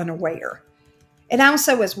was unaware. It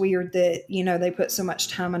also was weird that, they put so much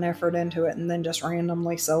time and effort into it and then just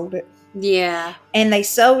randomly sold it. Yeah. And they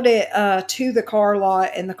sold it to the car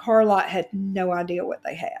lot, and the car lot had no idea what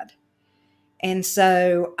they had. And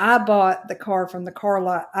so I bought the car from the car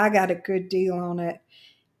lot. I got a good deal on it.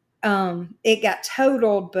 It got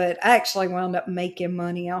totaled, but I actually wound up making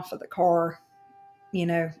money off of the car,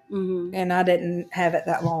 Mm-hmm. and I didn't have it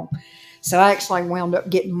that long. So I actually wound up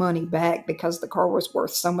getting money back because the car was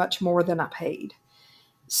worth so much more than I paid.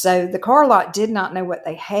 So the car lot did not know what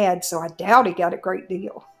they had, so I doubt he got a great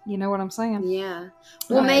deal. You know what I'm saying? Yeah.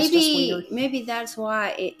 Well, It's just weird. maybe that's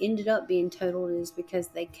why it ended up being totaled, is because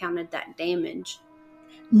they counted that damage.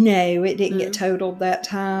 No, it didn't get totaled that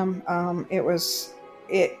time.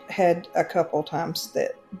 It had a couple times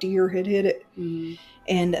that deer had hit it. Mm.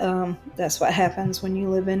 And that's what happens when you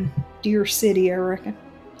live in Deer City, I reckon.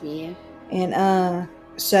 Yeah. And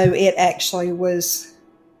so it actually was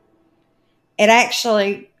in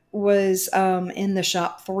the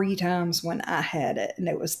shop 3 times when I had it. And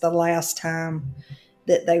it was the last time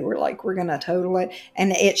that they were like, we're going to total it.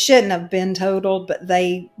 And it shouldn't have been totaled, but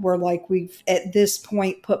they were like, we've at this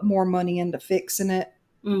point put more money into fixing it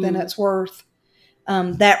than it's worth.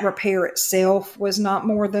 That repair itself was not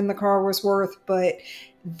more than the car was worth, but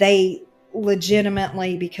they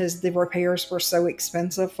legitimately, because the repairs were so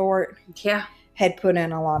expensive for it, had put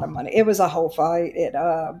in a lot of money. It was a whole fight. It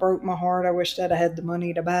broke my heart. I wished I'd had the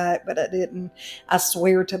money to buy it, but I didn't. I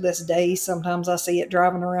swear to this day, sometimes I see it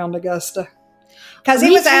driving around Augusta. Because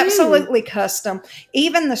it was absolutely custom.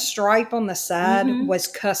 Even the stripe on the side was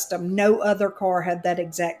custom. No other car had that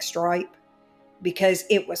exact stripe, because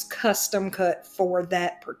it was custom cut for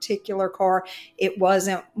that particular car. It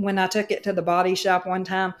wasn't, when I took it to the body shop one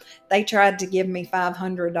time, they tried to give me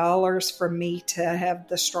 $500 for me to have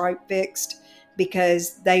the stripe fixed,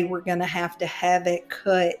 because they were going to have it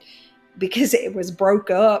cut, because it was broke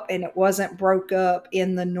up, and it wasn't broke up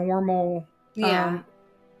in the normal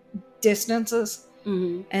distances.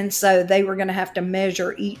 Mm-hmm. And so they were going to have to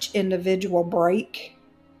measure each individual brake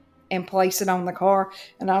and place it on the car.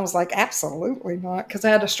 And I was like, absolutely not. Because I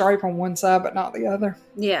had a stripe on one side, but not the other.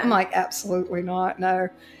 Yeah. I'm like, absolutely not. No,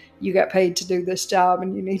 you got paid to do this job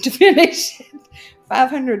and you need to finish it.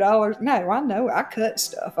 $500. No, I know. I cut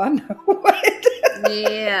stuff. I know it.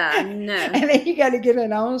 Yeah, no. And then you got to get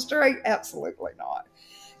it on straight. Absolutely not.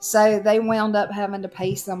 So they wound up having to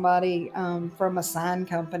pay somebody from a sign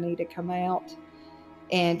company to come out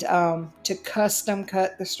and to custom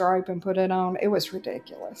cut the stripe and put it on. It was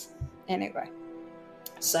ridiculous. Anyway,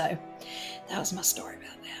 so that was my story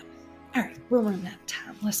about that. All right, we're running out of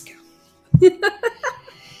time. Let's go.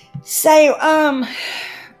 So,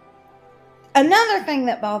 another thing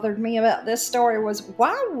that bothered me about this story was,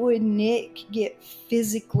 why would Nick get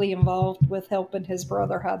physically involved with helping his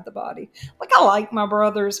brother hide the body? Like, I like my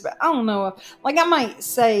brothers, but I don't know. Like, I might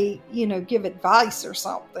say, give advice or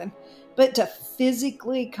something. But to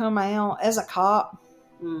physically come out as a cop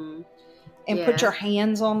and put your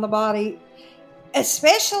hands on the body,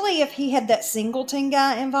 especially if he had that Singleton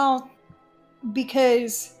guy involved,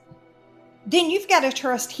 because then you've got to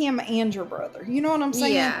trust him and your brother. You know what I'm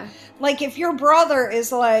saying? Yeah. Like, if your brother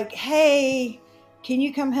is like, hey, can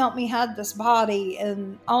you come help me hide this body?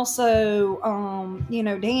 And also,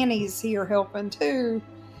 Danny's here helping too.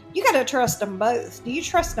 You got to trust them both. Do you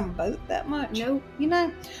trust them both that much? Nope.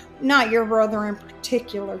 Not your brother in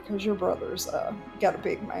particular, because your brother's got a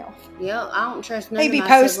big mouth. Yeah, I don't trust none He'd of be my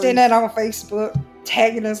posting siblings. it on Facebook,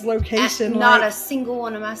 tagging his location. Not a single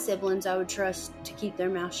one of my siblings I would trust to keep their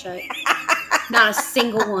mouth shut. Not a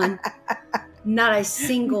single one. Not a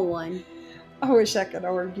single one. I wish I could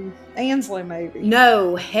argue. Ansley, maybe.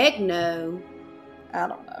 No, heck no. I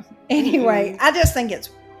don't know. Anyway, I just think it's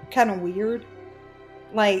kind of weird.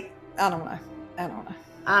 Like, I don't know.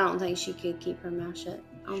 I don't think she could keep her mouth shut.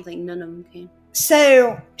 I don't think none of them can.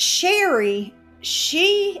 So, Sherry,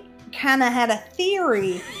 she kind of had a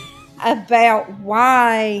theory about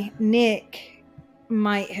why Nick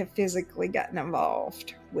might have physically gotten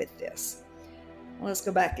involved with this. Let's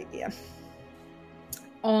go back again.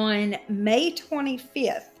 On May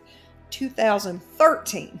 25th,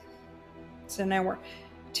 2013, so now we're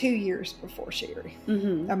 2 years before Sherry.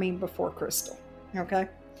 Before Crystal. Okay.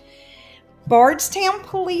 Bardstown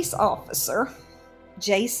police officer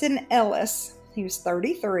Jason Ellis, he was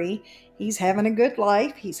 33. He's having a good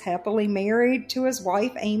life. He's happily married to his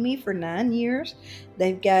wife, Amy, for 9 years.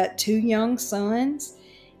 They've got 2 young sons.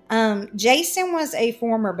 Jason was a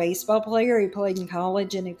former baseball player. He played in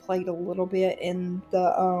college and he played a little bit in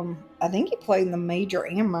the, I think he played in the major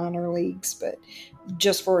and minor leagues, but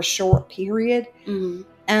just for a short period.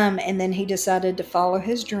 And then he decided to follow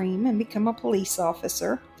his dream and become a police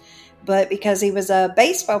officer. But because he was a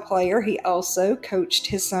baseball player, he also coached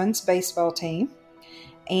his son's baseball team.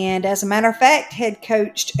 And as a matter of fact, had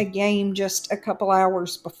coached a game just a couple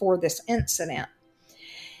hours before this incident.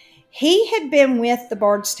 He had been with the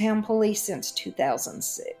Bardstown police since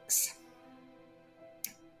 2006.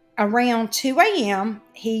 Around 2 a.m.,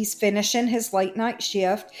 he's finishing his late night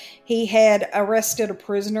shift. He had arrested a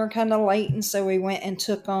prisoner kind of late, and so he went and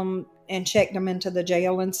took him and checked him into the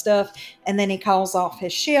jail and stuff. And then he calls off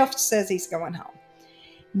his shift, says he's going home.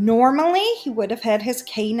 Normally, he would have had his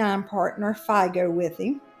K-9 partner, Figo, with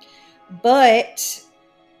him, but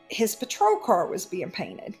his patrol car was being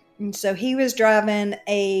painted. And so he was driving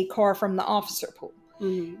a car from the officer pool.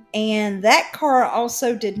 And that car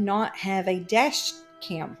also did not have a dash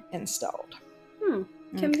cam installed.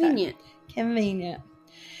 Convenient. Okay. Convenient.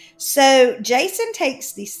 So Jason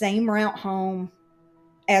takes the same route home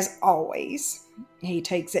as always. He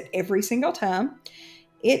takes it every single time.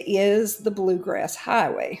 It is the Bluegrass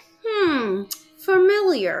Highway.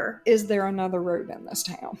 Familiar. Is there another road in this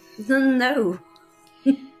town? No.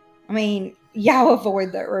 I mean, y'all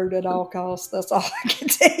avoid that road at all costs. That's all I can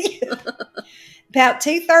tell you. About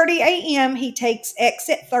 2:30 a.m., he takes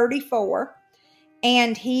exit 34,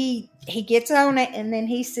 and he gets on it, and then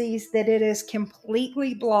he sees that it is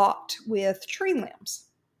completely blocked with tree limbs.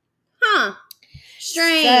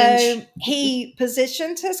 Strange. So he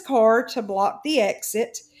positions his car to block the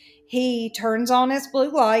exit. He turns on his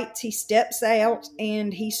blue lights. He steps out,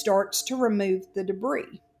 and he starts to remove the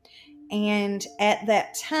debris. And at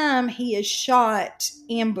that time, he is shot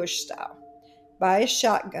ambush style by a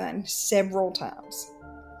shotgun several times.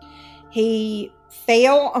 He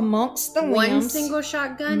fell amongst the limbs. One single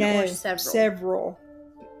shotgun or several?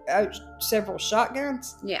 Several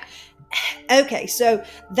shotguns? Yeah. Okay, so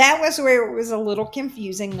that was where it was a little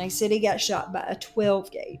confusing. They said he got shot by a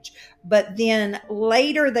 12 gauge. But then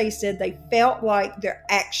later they said they felt like there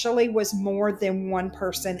actually was more than one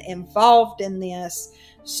person involved in this.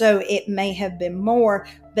 So it may have been more,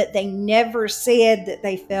 but they never said that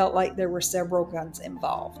they felt like there were several guns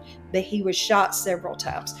involved. But he was shot several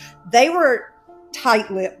times. They were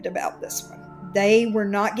tight-lipped about this one. They were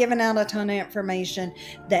not giving out a ton of information.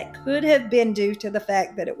 That could have been due to the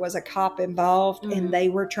fact that it was a cop involved, and they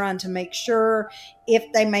were trying to make sure if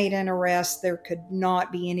they made an arrest, there could not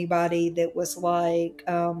be anybody that was like,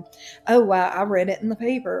 I read it in the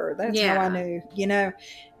paper. That's how I knew,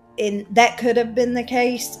 And that could have been the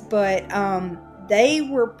case, but they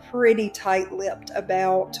were pretty tight-lipped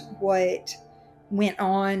about what went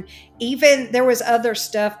on. Even there was other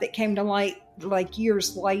stuff that came to light like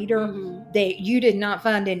years later that you did not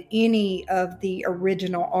find in any of the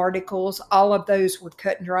original articles. All of those were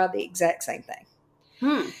cut and dry the exact same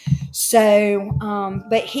thing. So,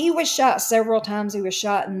 but he was shot several times. He was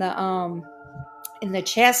shot in the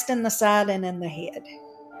chest, in the side, and in the head.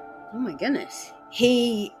 Oh my goodness.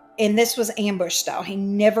 And this was ambush style. He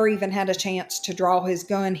never even had a chance to draw his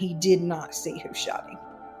gun. He did not see who shot him.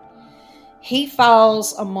 He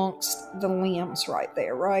falls amongst the limbs right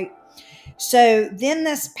there, right? So then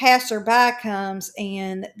this passerby comes,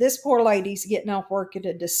 and this poor lady's getting off work at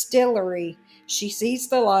a distillery. She sees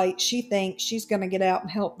the light. She thinks she's going to get out and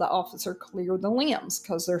help the officer clear the limbs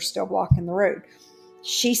because they're still blocking the road.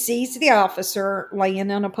 She sees the officer laying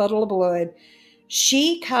in a puddle of blood.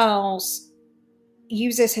 She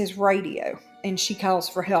uses his radio, and she calls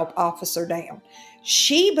for help, officer down.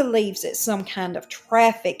 She believes it's some kind of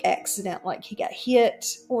traffic accident, like he got hit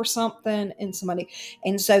or something, and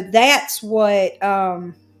so that's what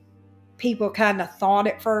people kind of thought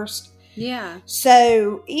at first. Yeah.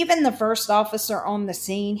 So even the first officer on the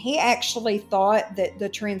scene, he actually thought that the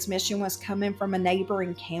transmission was coming from a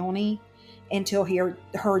neighboring county until he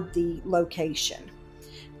heard the location.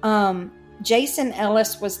 Jason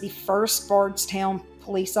Ellis was the first Bardstown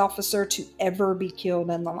police officer to ever be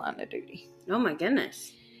killed in the line of duty. Oh my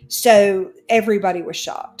goodness. So everybody was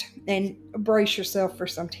shocked. And brace yourself for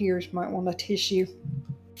some tears. You might want a tissue.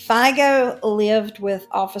 Figo lived with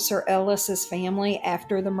Officer Ellis's family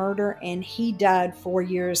after the murder, and he died 4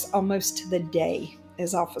 years, almost to the day,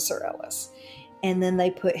 as Officer Ellis. And then they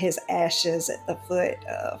put his ashes at the foot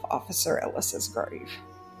of Officer Ellis's grave.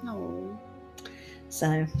 Oh.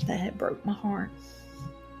 So that broke my heart.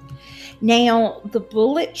 Now, the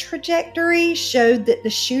bullet trajectory showed that the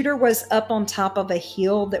shooter was up on top of a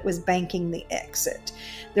hill that was banking the exit.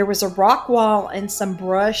 There was a rock wall and some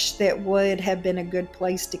brush that would have been a good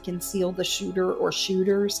place to conceal the shooter or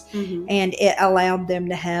shooters, and it allowed them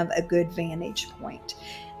to have a good vantage point.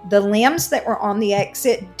 The limbs that were on the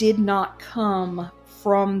exit did not come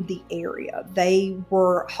from the area. They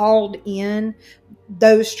were hauled in.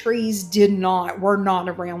 Those trees were not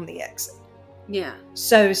around the exit. Yeah.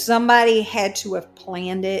 So somebody had to have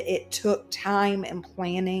planned it. It took time and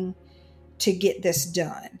planning to get this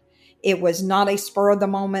done. It was not a spur of the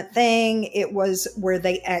moment thing. It was where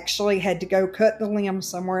they actually had to go cut the limbs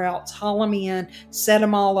somewhere else, haul them in, set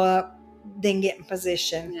them all up, then get in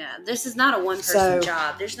position. Yeah, this is not a one-person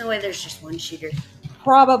job. There's no way there's just one shooter.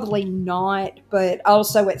 Probably not, but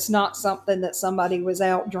also it's not something that somebody was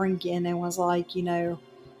out drinking and was like,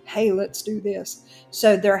 hey, let's do this.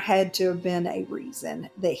 So there had to have been a reason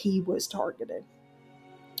that he was targeted.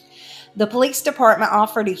 The police department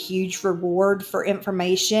offered a huge reward for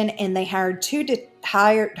information, and they hired two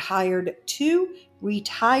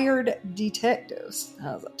retired detectives.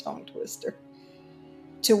 That was a tongue twister.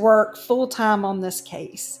 To work full-time on this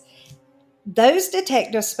case. Those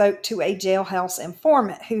detectives spoke to a jailhouse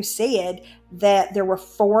informant who said that there were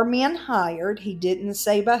 4 men hired. He didn't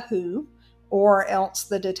say by who, or else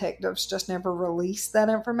the detectives just never released that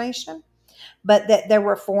information. But that there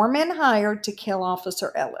were 4 men hired to kill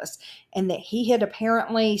Officer Ellis, and that he had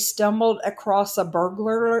apparently stumbled across a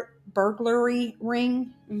burglary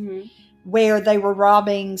ring where they were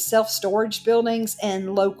robbing self-storage buildings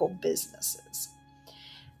and local businesses.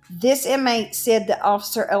 This inmate said that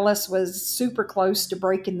Officer Ellis was super close to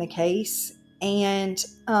breaking the case, and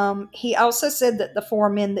he also said that the 4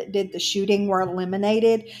 men that did the shooting were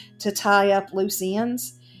eliminated to tie up loose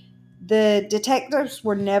ends. The detectives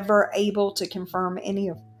were never able to confirm any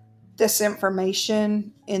of this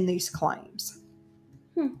information in these claims.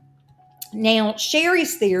 Now,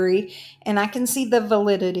 Sherry's theory, and I can see the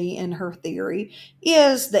validity in her theory,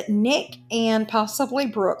 is that Nick and possibly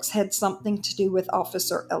Brooks had something to do with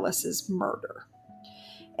Officer Ellis's murder,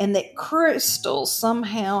 and that Crystal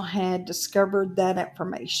somehow had discovered that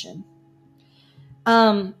information.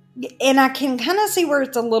 And I can kind of see where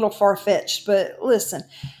it's a little far-fetched, but listen,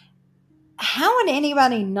 how would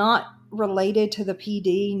anybody not related to the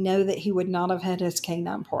PD know that he would not have had his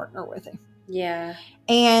canine partner with him? Yeah.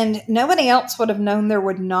 And nobody else would have known there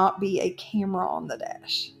would not be a camera on the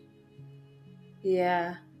dash.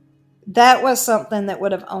 Yeah. That was something that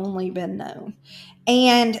would have only been known.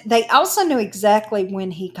 And they also knew exactly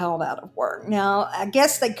when he called out of work. Now, I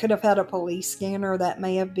guess they could have had a police scanner. That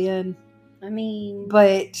may have been.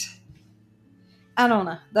 But I don't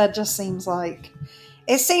know. That just seems like.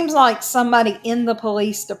 It seems like somebody in the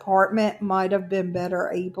police department might have been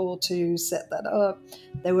better able to set that up.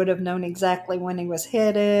 They would have known exactly when he was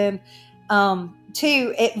headed.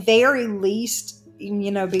 To, at very least,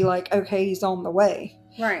 be like, okay, he's on the way.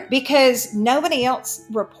 Right. Because nobody else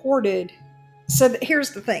reported. So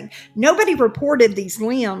here's the thing. Nobody reported these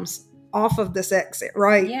limbs off of this exit,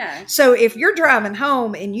 right? Yeah. So if you're driving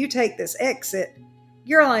home and you take this exit,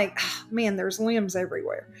 you're like, oh, man, there's limbs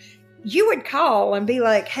everywhere. You would call and be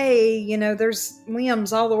like, hey, there's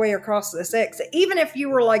limbs all the way across this exit. Even if you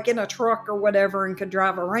were like in a truck or whatever and could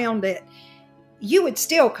drive around it, you would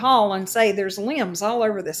still call and say there's limbs all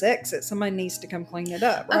over this exit. Somebody needs to come clean it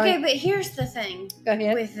up, right? Okay, but here's the thing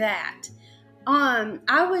with that.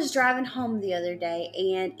 I was driving home the other day,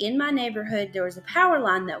 and in my neighborhood, there was a power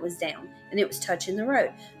line that was down, and it was touching the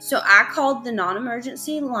road. So I called the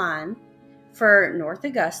non-emergency line for North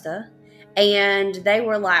Augusta, and they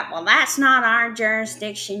were like, well, that's not our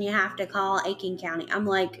jurisdiction. You have to call Aiken County. I'm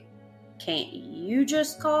like, can't you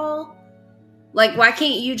just call? Like, why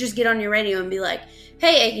can't you just get on your radio and be like,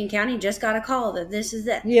 hey, Aiken County, just got a call that this is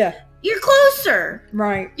that. Yeah. You're closer.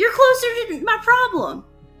 Right. You're closer to my problem.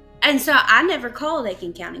 And so I never called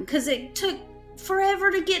Aiken County because it took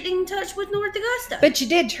forever to get in touch with North Augusta. But you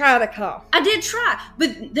did try to call. I did try,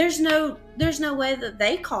 but there's no way that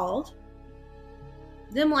they called.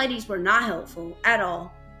 Them ladies were not helpful at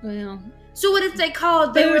all. Well, So what if they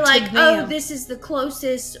called? They Boo were to like, them. "Oh, this is the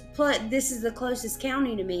closest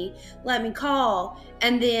county to me. Let me call."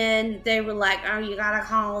 And then they were like, "Oh, you gotta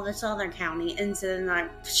call this other county." And so then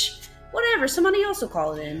like, psh, whatever. Somebody else will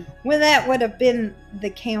call it in. well, that would have been the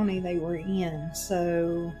county they were in,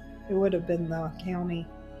 so it would have been the county.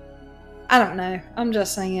 I don't know. I'm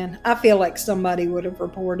just saying. I feel like somebody would have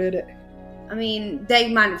reported it. I mean, they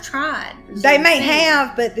might have tried. They may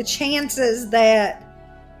have, but the chances that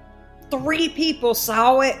 3 people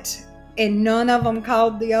saw it and none of them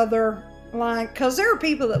called the other line, because there are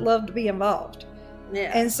people that love to be involved.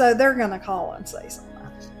 Yeah. And so they're going to call and say something.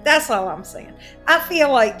 That's all I'm saying. I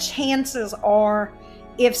feel like chances are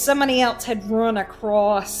if somebody else had run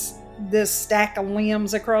across this stack of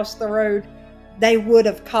limbs across the road, they would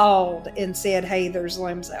have called and said, hey, there's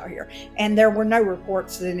limbs out here. And there were no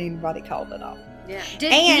reports that anybody called at all. Yeah.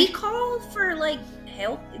 Did he call for like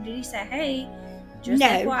help? Did he say, hey, just no,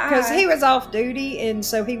 FYI? because he was off duty, and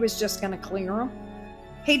so he was just going to clear them.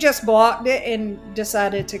 He just blocked it and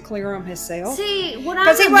decided to clear them himself. See, what I'm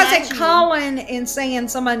Because he wasn't imagining- calling and saying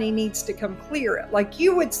somebody needs to come clear it. Like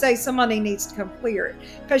you would say somebody needs to come clear it.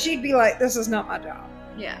 Because you'd be like, this is not my job.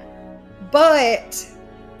 Yeah. But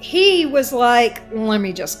he was like, let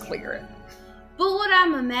me just clear it. But what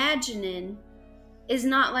I'm imagining is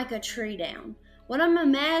not like a tree down. What I'm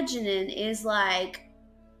imagining is like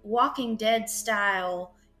Walking Dead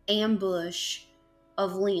style ambush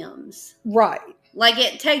of limbs. Right. Like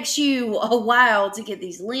it takes you a while to get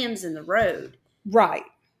these limbs in the road. Right.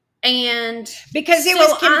 And because it so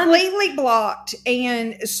was completely blocked.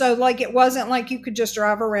 And so like it wasn't like you could just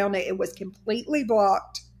drive around it. It was completely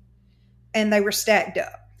blocked. And they were stacked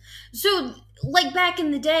up. So like back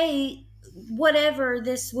in the day, whatever,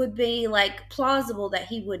 this would be like plausible that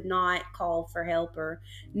he would not call for help or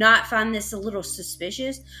not find this a little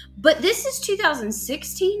suspicious. But this is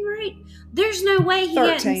 2016, right? There's no way he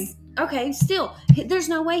 13. hadn't. Okay, still, there's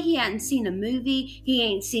no way he hadn't seen a movie. He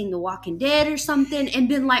ain't seen The Walking Dead or something and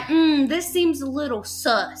been like, this seems a little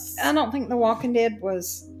sus. I don't think The Walking Dead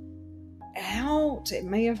was out. It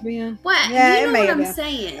may have been. What? Yeah, you know it may what have I'm been.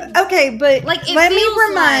 saying? Okay, but Like, it let me feels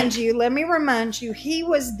remind you, he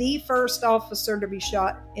was the first officer to be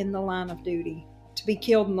shot in the line of duty, to be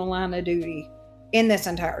killed in the line of duty in this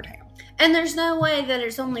entire town. And there's no way that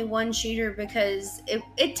it's only one shooter because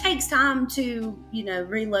it takes time to,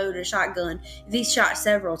 reload a shotgun. If he's shot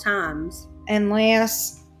several times.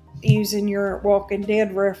 Unless, using your Walking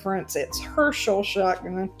Dead reference, it's Herschel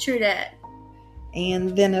shotgun. True that.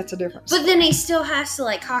 And then it's a different story. But then he still has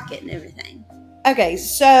to, cock it and everything. Okay,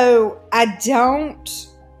 so I don't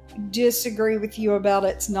disagree with you about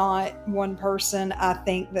it's not one person. I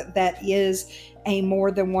think that is a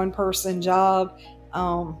more than one person job.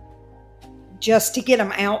 Just to get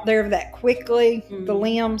them out there that quickly, the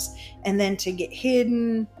limbs, and then to get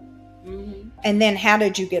hidden. Mm-hmm. And then how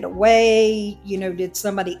did you get away? Did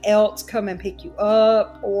somebody else come and pick you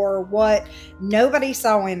up or what? Nobody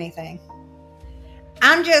saw anything.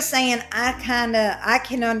 I'm just saying I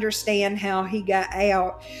can understand how he got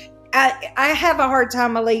out. I have a hard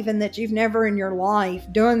time believing that you've never in your life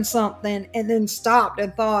done something and then stopped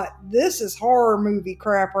and thought, this is horror movie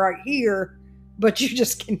crap right here, but you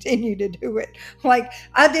just continue to do it. Like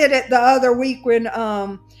I did it the other week when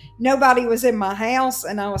nobody was in my house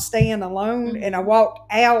and I was staying alone, and I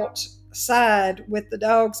walked outside with the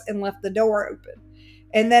dogs and left the door open.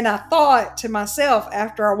 And then I thought to myself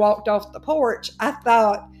after I walked off the porch, I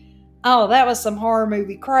thought, oh, that was some horror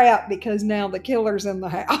movie crap because now the killer's in the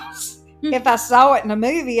house. If I saw it in a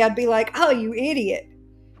movie, I'd be like, oh, you idiot.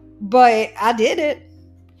 But I did it.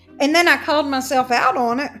 And then I called myself out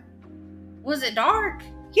on it. Was it dark?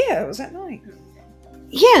 Yeah, it was at night.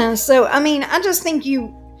 Yeah, so, I just think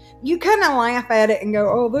you kind of laugh at it and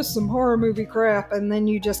go, oh, this is some horror movie crap, and then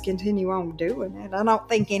you just continue on doing it. I don't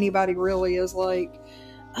think anybody really is like,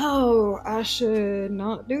 oh, I should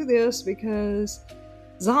not do this because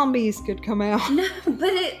zombies could come out. No,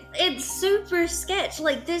 but it's super sketch.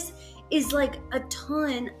 Like, this is like a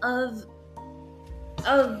ton of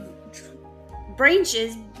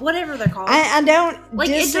branches, whatever they're called. I don't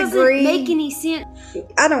disagree. It doesn't make any sense.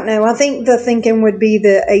 I don't know. I think the thinking would be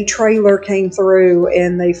that a trailer came through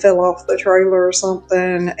and they fell off the trailer or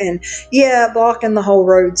something. And yeah, blocking the whole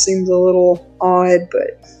road seems a little odd,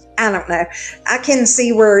 but I don't know. I can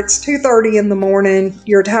see where it's 2:30 in the morning.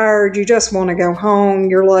 You're tired. You just want to go home.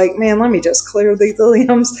 You're like, man, let me just clear these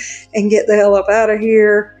limbs and get the hell up out of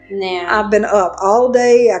here. Yeah. I've been up all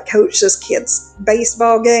day. I coached this kid's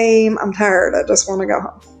baseball game. I'm tired. I just want to go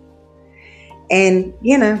home. And,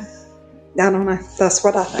 I don't know. That's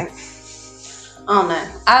what I think. I don't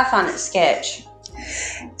know. I find it sketch.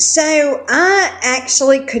 So I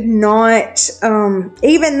actually could not,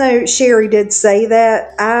 even though Sherry did say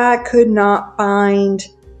that, I could not find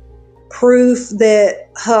proof that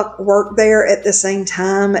Huck worked there at the same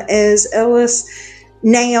time as Ellis.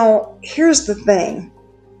 Now, here's the thing.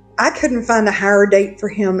 I couldn't find a hire date for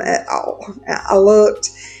him at all. I looked.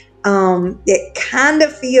 It kind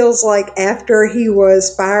of feels like after he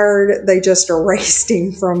was fired, they just erased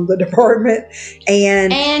him from the department.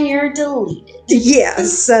 And you're deleted. Yeah,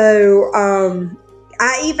 so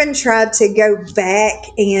I even tried to go back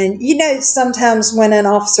and, sometimes when an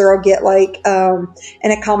officer will get like an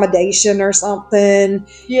accommodation or something.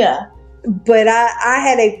 Yeah. But I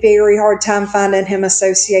had a very hard time finding him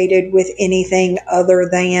associated with anything other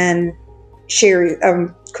than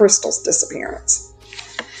Crystal's disappearance.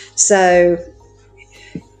 So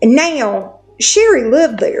now Sherry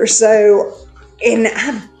lived there, she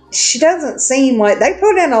doesn't seem like they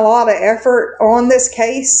put in a lot of effort on this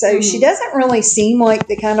case. So she doesn't really seem like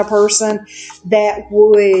the kind of person that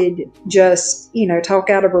would just,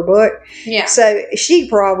 talk out of her book. Yeah. So she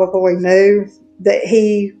probably knew that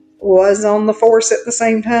he was on the force at the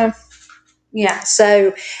same time. Yeah.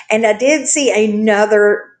 So, and I did see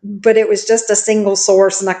another, but it was just a single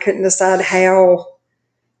source and I couldn't decide how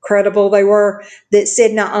credible they were, that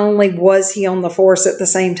said not only was he on the force at the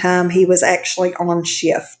same time, he was actually on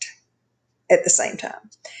shift at the same time.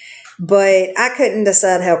 But I couldn't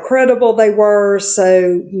decide how credible they were, so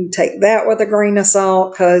you take that with a grain of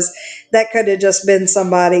salt, because that could have just been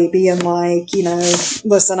somebody being like,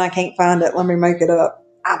 listen, I can't find it, let me make it up.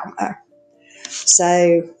 I don't know.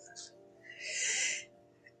 So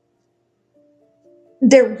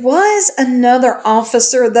there was another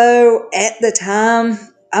officer, though, at the time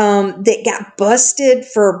that got busted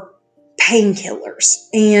for painkillers.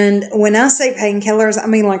 And when I say painkillers, I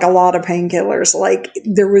mean like a lot of painkillers. Like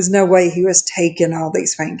there was no way he was taking all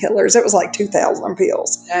these painkillers. It was like 2,000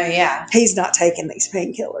 pills. Oh, yeah. He's not taking these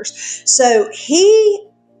painkillers. So he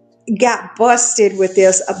got busted with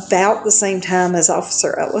this about the same time as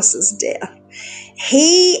Officer Ellis's death.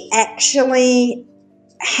 He actually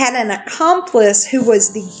had an accomplice who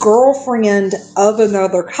was the girlfriend of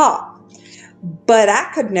another cop. But I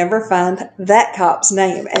could never find that cop's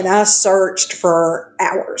name. And I searched for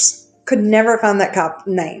hours. Could never find that cop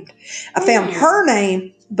named. I found her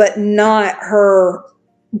name, but not her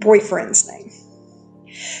boyfriend's name.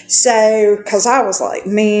 So, because I was like,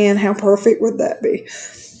 man, how perfect would that be?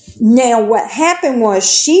 Now, what happened was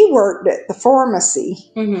she worked at the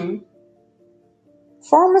pharmacy. Mm-hmm.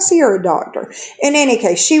 Pharmacy or a doctor. In any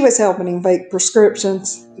case, she was helping him fake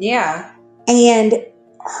prescriptions. Yeah. And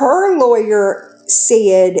her lawyer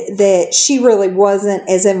said that she really wasn't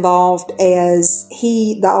as involved as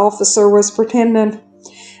the officer was pretending.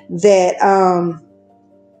 That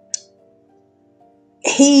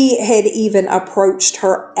he had even approached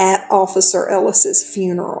her at Officer Ellis's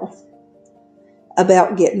funeral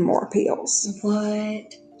about getting more pills.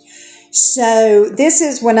 What? So this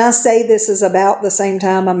is, when I say this is about the same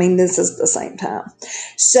time, I mean this is the same time.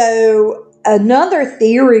 So another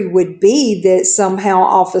theory would be that somehow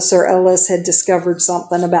Officer Ellis had discovered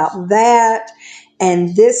something about that,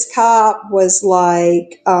 and this cop was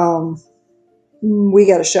like, we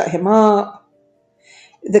got to shut him up.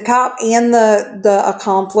 The cop and the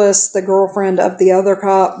accomplice, the girlfriend of the other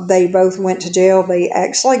cop, they both went to jail. They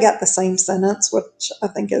actually got the same sentence, which I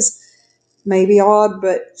think is maybe odd,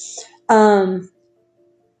 but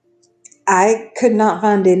I could not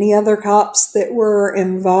find any other cops that were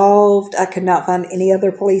involved. I could not find any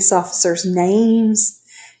other police officers' names.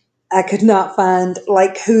 I could not find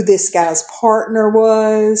like who this guy's partner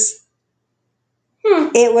was.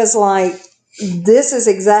 It was like, this is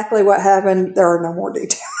exactly what happened. There are no more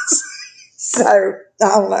details. So I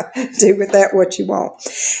don't know. Do with that what you want.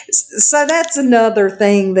 So that's another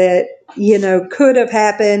thing that, could have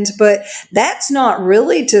happened, but that's not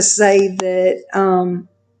really to say that,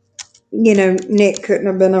 Nick couldn't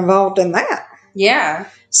have been involved in that. Yeah.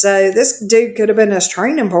 So this dude could have been his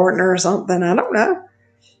training partner or something. I don't know.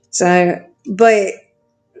 So, but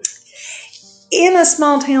in a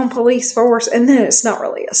small town police force, and then it's not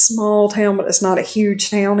really a small town, but it's not a huge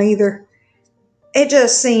town either. It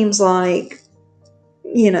just seems like,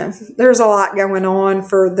 there's a lot going on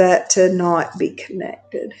for that to not be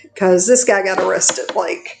connected. Because this guy got arrested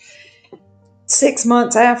like 6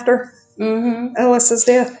 months after Ellis's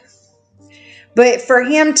death. But for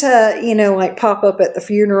him to, pop up at the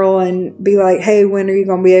funeral and be like, hey, when are you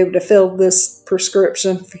going to be able to fill this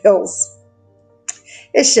prescription?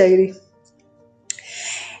 It's shady.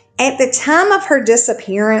 At the time of her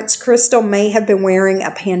disappearance, Crystal may have been wearing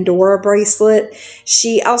a Pandora bracelet.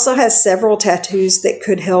 She also has several tattoos that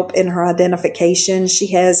could help in her identification. She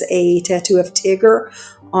has a tattoo of Tigger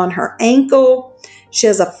on her ankle. She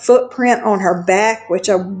has a footprint on her back, which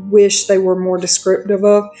I wish they were more descriptive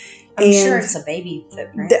of. I'm sure it's a baby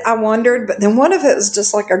footprint. I wondered, but then what if it was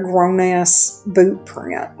just like a grown-ass boot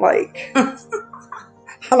print? Like, I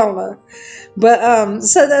don't know. But,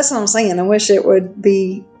 so that's what I'm saying. I wish it would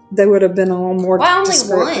be... They would have been a little more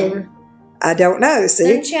descriptive. Only one? I don't know. See?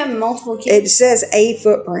 Didn't she have multiple kids? It says a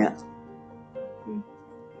footprint.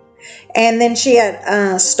 And then she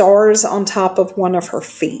had stars on top of one of her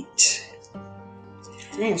feet.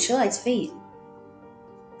 Man, she likes feet.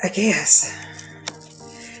 I guess.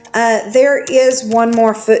 There is one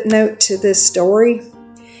more footnote to this story.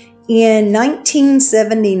 In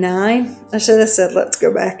 1979, I should have said, let's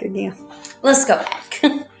go back again. Let's go back.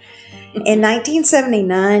 In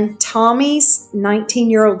 1979, Tommy's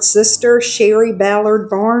 19-year-old sister, Sherry Ballard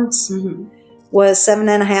Barnes, was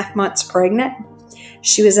 7.5 months pregnant.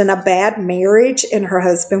 She was in a bad marriage, and her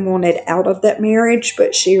husband wanted out of that marriage,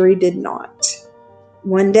 but Sherry did not.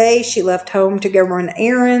 One day, she left home to go run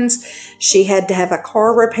errands. She had to have a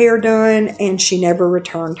car repair done, and she never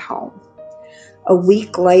returned home. A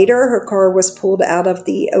week later, her car was pulled out of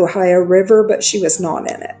the Ohio River, but she was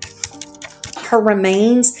not in it. Her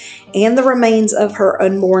remains and the remains of her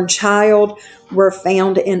unborn child were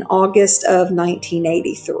found in August of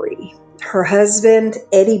 1983. Her husband,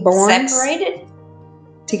 Eddie Barnes... Separated?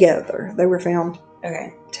 Together. They were found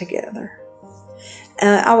together.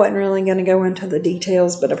 I wasn't really going to go into the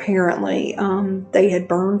details, but apparently they had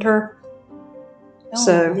burned her.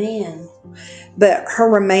 Oh, man. But her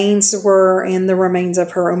remains were, and the remains of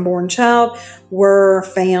her unborn child were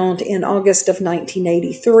found in August of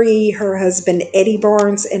 1983. Her husband, Eddie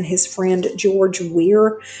Barnes, and his friend, George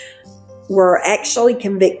Weir, were actually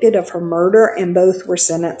convicted of her murder, and both were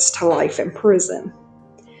sentenced to life in prison.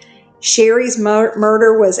 Sherry's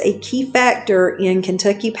murder was a key factor in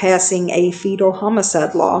Kentucky passing a fetal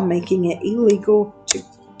homicide law, making it illegal to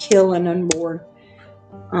kill an unborn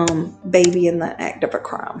baby in the act of a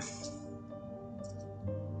crime.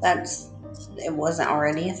 It wasn't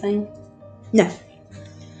already a thing? No.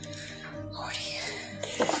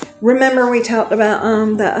 Remember we talked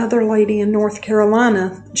about that other lady in North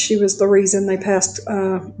Carolina. She was the reason they passed,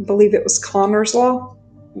 I believe it was Connor's Law.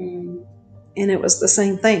 Mm. And it was the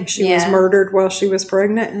same thing. She was murdered while she was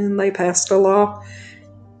pregnant, and they passed a law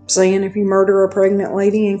saying if you murder a pregnant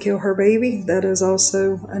lady and kill her baby, that is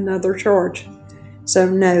also another charge. So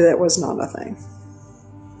no, that was not a thing.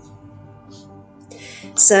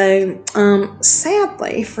 So,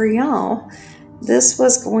 sadly for y'all, this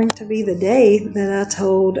was going to be the day that I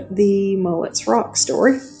told the Mullets Rock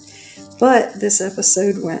story. But this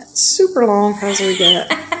episode went super long because we got...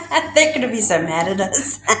 They're going to be so mad at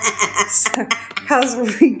us. Because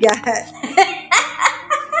we got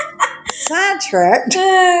sidetracked.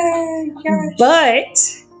 Oh, but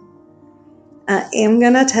I am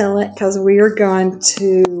going to tell it because we are going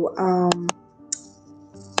to...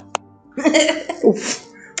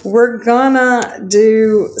 we're gonna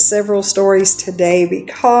do several stories today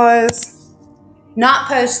because... Not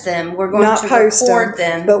post them. We're going to record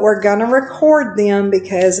them. But we're going to record them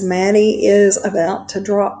because Maddie is about to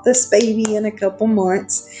drop this baby in a couple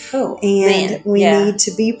months. Oh, and we need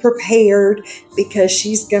to be prepared because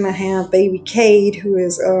she's going to have baby Cade, who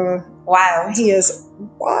is... wild. He is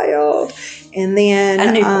wild. And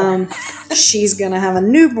then she's going to have a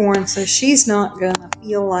newborn, so she's not going to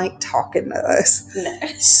feel like talking to us. No.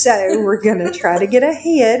 So we're going to try to get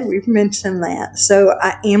ahead. We've mentioned that. So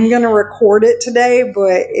I am going to record it today,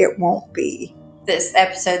 but it won't be this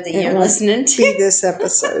episode that you're listening to. Be this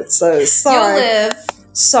episode. So sorry. You'll live.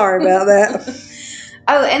 Sorry about that.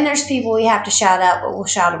 Oh, and there's people we have to shout out, but we'll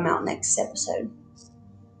shout them out next episode.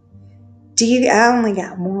 I only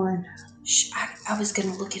got one. I was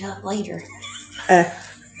going to look it up later.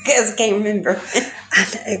 Because I can't remember.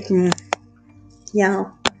 Yeah,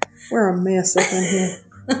 we're a mess up in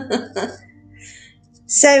here.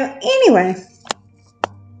 So, anyway,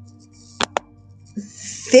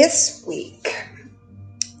 this week,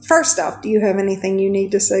 first off, do you have anything you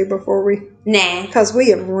need to say before we... Nah. Because we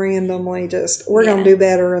have randomly we're going to do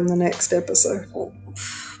better in the next episode.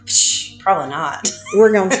 Probably not.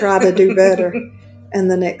 We're going to try to do better in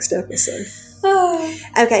the next episode.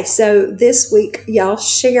 Okay, so this week, y'all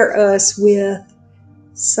share us with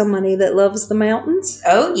somebody that loves the mountains.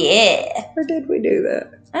 Oh, yeah. Or did we do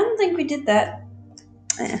that? I don't think we did that.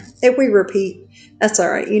 If we repeat, that's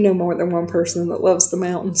all right. You know more than one person that loves the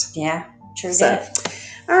mountains. Yeah, true. So,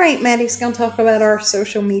 All right, Maddie's going to talk about our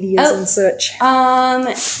social medias and such.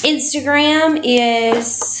 Instagram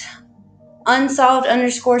is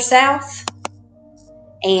unsolved_south.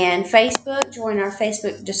 And Facebook, join our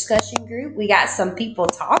Facebook discussion group. We got some people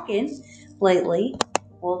talking lately.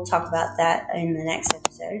 We'll talk about that in the next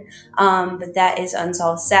episode. But that is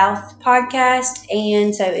Unsolved South podcast,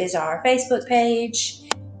 and so is our Facebook page.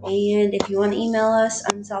 And if you want to email us,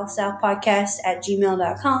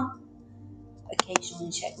 unsolvedsouthpodcast@gmail.com.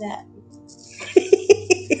 Occasionally check that.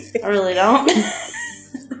 I really don't.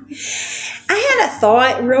 I had a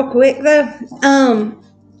thought real quick though.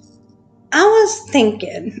 I was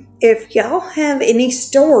thinking if y'all have any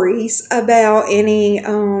stories about any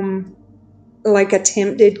like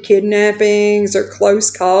attempted kidnappings or close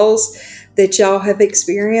calls that y'all have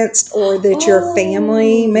experienced or that your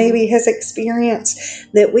family maybe has experienced,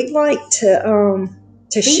 that we'd like to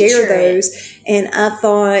share those. And I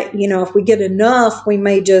thought, if we get enough, we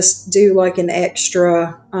may just do like an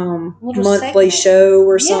extra monthly show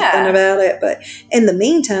or something about it. But in the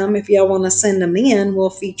meantime, if y'all want to send them in,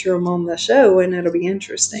 we'll feature them on the show, and it'll be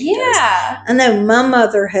interesting. Yeah. I know my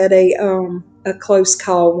mother had a close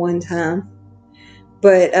call one time,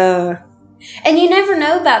 but and you never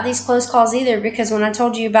know about these close calls either, because when I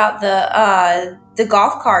told you about the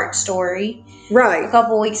golf cart story right a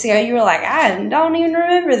couple of weeks ago, you were like, I don't even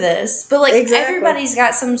remember this. But like everybody's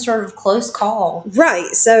got some sort of close call.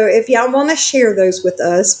 Right. So if y'all want to share those with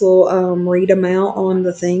us, we'll read them out on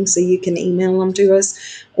the thing, so you can email them to us,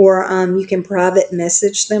 or you can private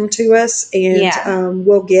message them to us, and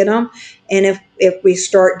we'll get them. And if we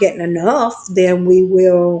start getting enough, then we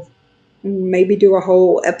will maybe do a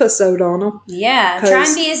whole episode on them. Yeah, try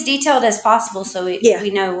and be as detailed as possible so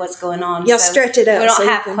we know what's going on. Y'all stretch it out. We don't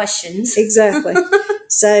have questions. Exactly.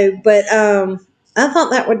 So, but I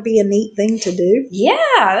thought that would be a neat thing to do. Yeah,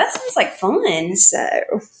 that sounds like fun. So,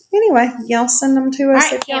 anyway, y'all send them to us.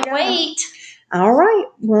 All right, can't wait. All right.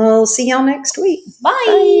 We'll see y'all next week.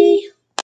 Bye.